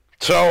issue.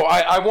 So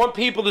I want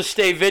people to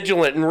stay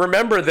vigilant and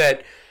remember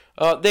that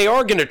they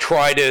are going to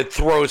try to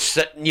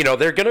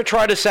they're going to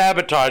try to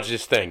sabotage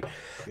this thing.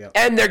 Yep.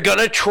 And they're going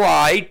to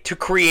try to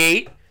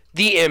create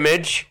the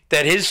image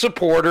that his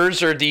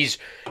supporters are these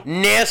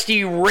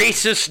nasty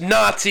racist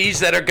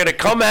Nazis that are going to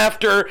come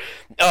after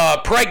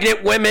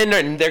pregnant women,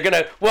 and they're going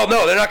to, well,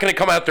 no, they're not going to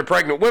come after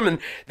pregnant women.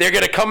 They're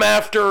going to come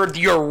after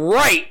your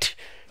right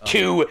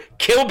to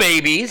kill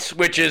babies,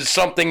 which is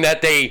something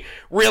that they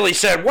really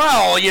said,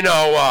 well,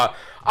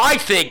 I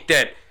think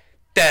that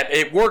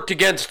it worked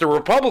against the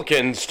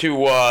Republicans to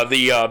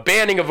the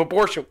banning of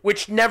abortion,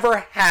 which never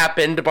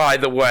happened, by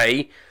the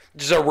way.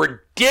 It's a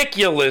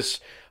ridiculous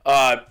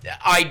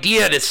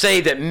idea to say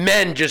that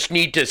men just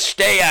need to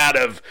stay out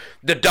of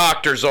the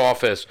doctor's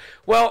office.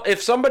 Well,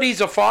 if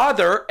somebody's a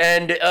father,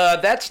 and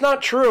that's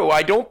not true,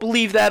 I don't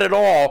believe that at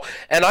all.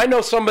 And I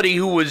know somebody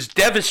who was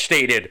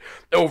devastated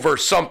over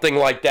something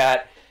like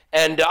that,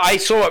 and I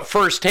saw it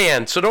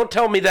firsthand, so don't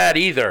tell me that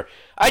either.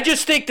 I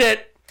just think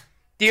that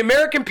the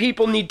American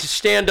people need to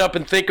stand up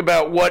and think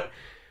about what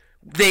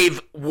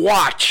they've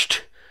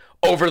watched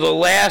over the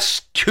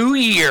last 2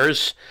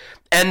 years,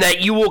 and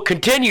that you will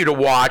continue to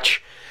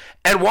watch,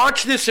 and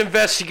watch this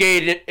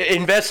investigation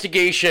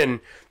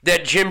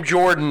that Jim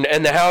Jordan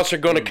and the House are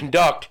going to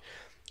conduct.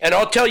 And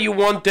I'll tell you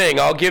one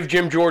thing, I'll give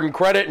Jim Jordan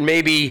credit, and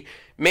maybe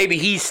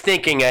he's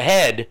thinking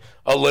ahead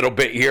a little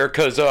bit here,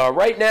 because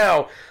right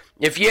now,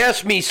 if you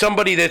ask me,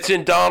 somebody that's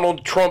in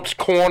Donald Trump's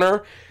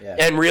corner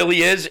and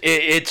really is,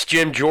 it's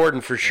Jim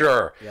Jordan for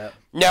sure. Yep.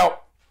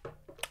 Now,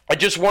 I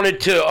just wanted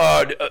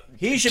to...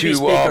 he should be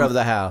Speaker of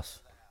the House.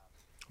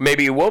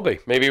 Maybe he will be.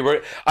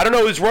 I don't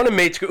know who's running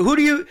mates. Who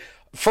do you...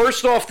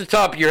 First off the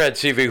top of your head,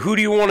 CV, who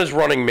do you want as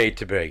running mate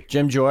to be?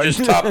 Jim Jordan.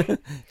 Just top.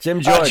 Jim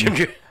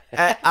Jordan.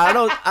 I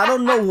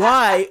don't know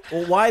why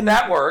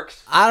that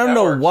works. I don't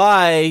know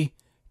why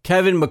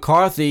Kevin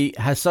McCarthy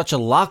has such a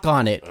lock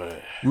on it.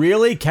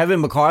 Really?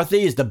 Kevin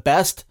McCarthy is the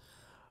best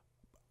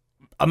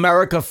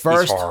America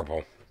First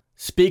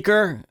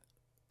speaker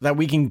that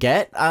we can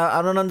get?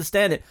 I don't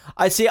understand it.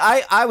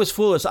 I was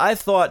foolish. I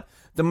thought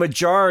the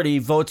majority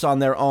votes on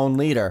their own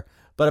leader,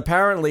 but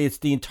apparently it's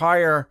the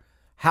entire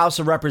House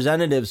of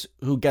Representatives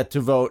who get to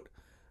vote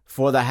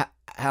for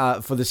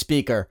the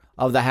Speaker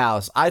of the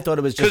House. I thought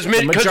it was just the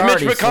majority.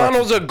 Because Mitch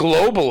McConnell's a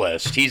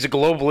globalist. He's a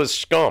globalist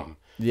scum.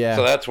 Yeah.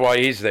 So that's why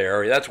he's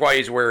there. That's why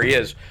he's where he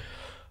is.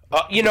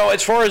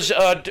 As far as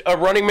a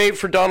running mate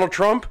for Donald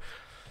Trump,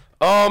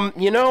 I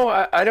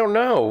don't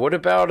know. What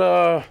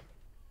about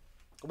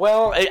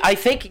well, I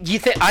think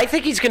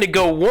he's going to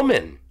go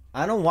woman.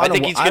 I don't want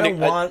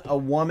a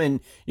woman.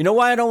 You know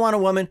why I don't want a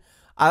woman?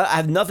 I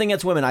have nothing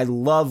against women. I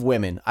love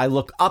women. I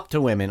look up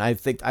to women. I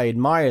think I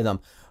admire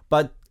them.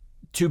 But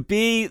to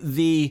be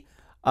the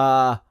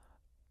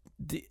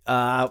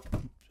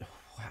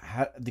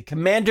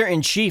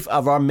commander-in-chief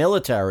of our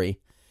military,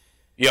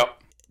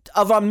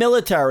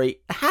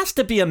 has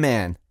to be a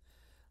man.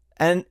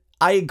 And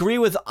I agree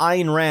with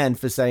Ayn Rand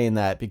for saying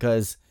that,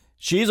 because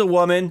she's a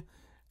woman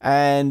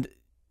and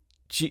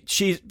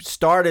she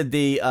started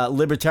the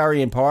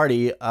Libertarian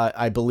Party,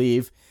 I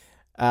believe.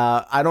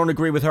 I don't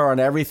agree with her on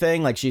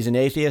everything, like she's an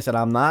atheist and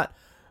I'm not.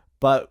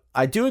 But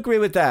I do agree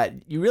with that.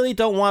 You really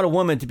don't want a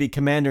woman to be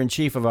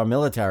commander-in-chief of our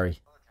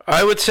military.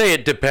 I would say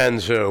it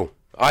depends who.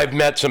 I've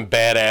met some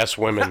badass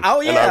women.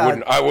 Oh, yeah.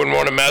 And I wouldn't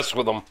want to mess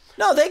with them.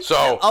 No,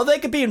 they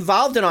could be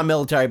involved in our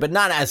military, but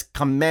not as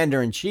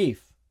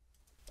commander-in-chief.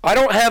 I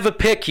don't have a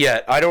pick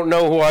yet. I don't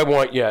know who I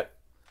want yet.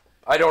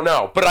 I don't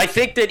know. But I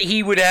think that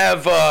he would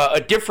have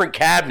a different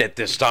cabinet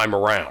this time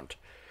around.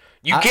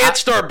 You can't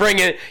start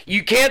bringing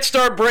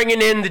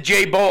in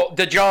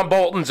the John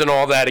Boltons and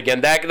all that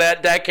again.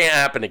 That can't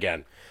happen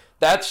again.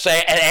 That's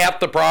half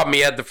the problem he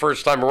had the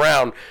first time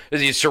around,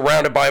 is he's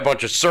surrounded by a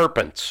bunch of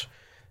serpents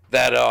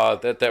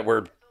that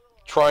were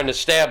trying to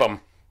stab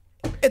him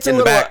in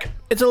the back.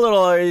 It's a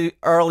little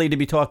early to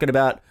be talking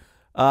about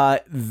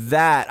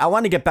that. I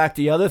want to get back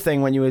to the other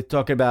thing when you were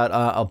talking about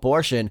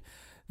abortion.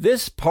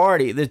 This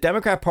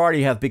Democrat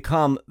Party, have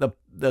become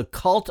the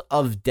cult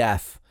of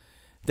death.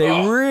 They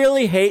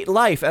really hate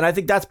life, and I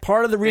think that's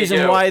part of the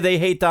reason why they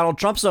hate Donald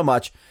Trump so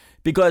much,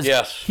 because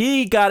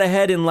he got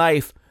ahead in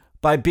life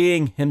by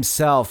being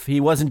himself.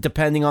 He wasn't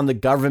depending on the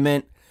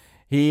government.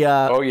 He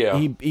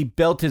he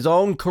built his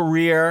own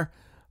career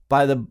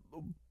by the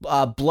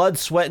blood,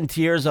 sweat, and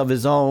tears of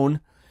his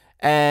own,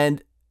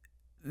 and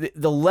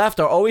the left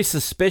are always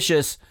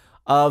suspicious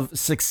of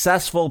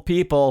successful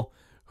people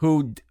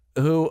who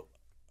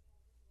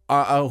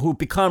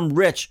become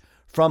rich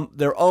from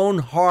their own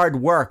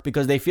hard work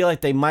because they feel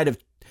like they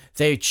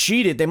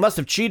cheated. They must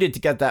have cheated to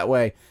get that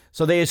way.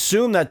 So they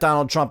assume that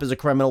Donald Trump is a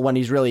criminal when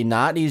he's really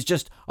not. He's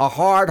just a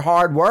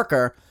hard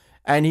worker,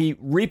 and he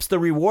reaps the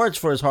rewards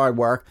for his hard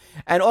work.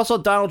 And also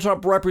Donald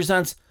Trump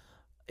represents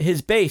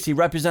his base. He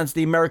represents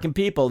the American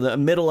people, the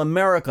middle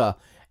America.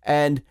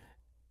 And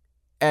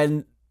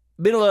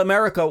middle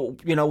America,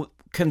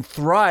 can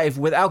thrive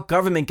without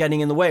government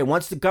getting in the way.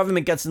 Once the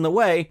government gets in the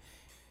way,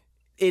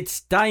 it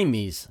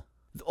stymies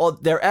all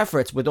their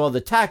efforts with all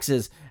the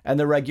taxes and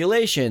the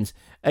regulations.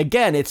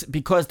 Again, it's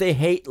because they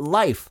hate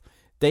life.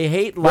 They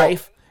hate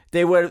life.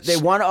 They want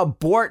to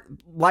abort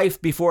life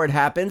before it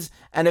happens,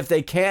 and if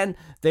they can,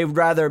 they'd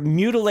rather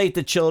mutilate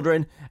the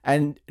children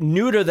and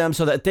neuter them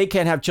so that they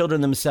can't have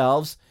children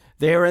themselves.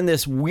 They are in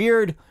this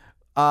weird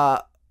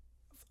world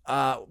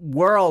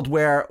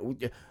where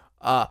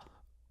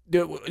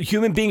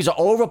human beings are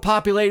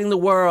overpopulating the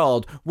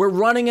world. We're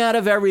running out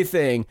of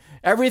everything.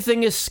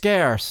 Everything is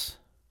scarce.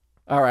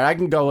 All right, I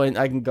can go.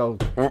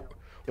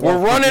 We're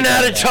running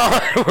out of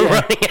time. We're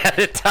running out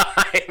of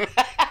time.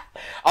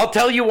 I'll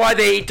tell you why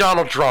they hate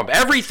Donald Trump.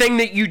 Everything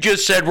that you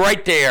just said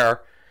right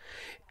there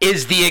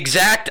is the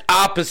exact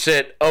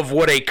opposite of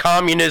what a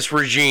communist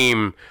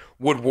regime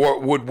would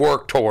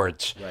work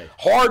towards. Right.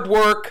 Hard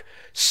work,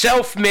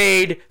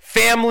 self-made,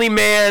 family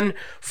man,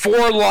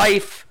 for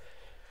life,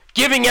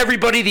 giving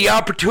everybody the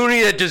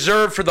opportunity that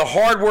deserve for the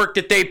hard work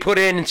that they put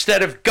in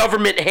instead of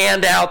government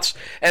handouts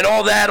and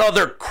all that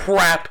other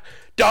crap.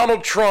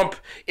 Donald Trump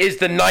is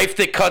the knife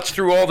that cuts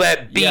through all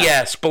that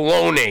BS,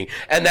 baloney.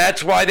 And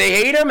that's why they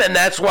hate him, and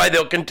that's why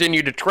they'll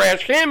continue to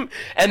trash him,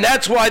 and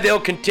that's why they'll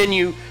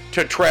continue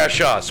to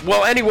trash us.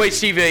 Well, anyway,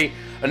 CV,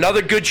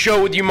 another good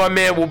show with you, my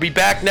man. We'll be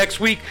back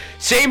next week.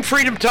 Same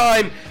Freedom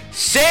time,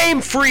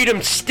 same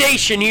Freedom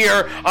station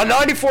here on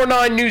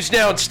 94.9 News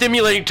Now and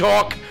Stimulating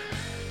Talk.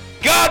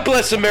 God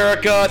bless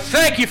America.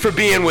 Thank you for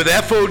being with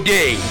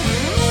FOD.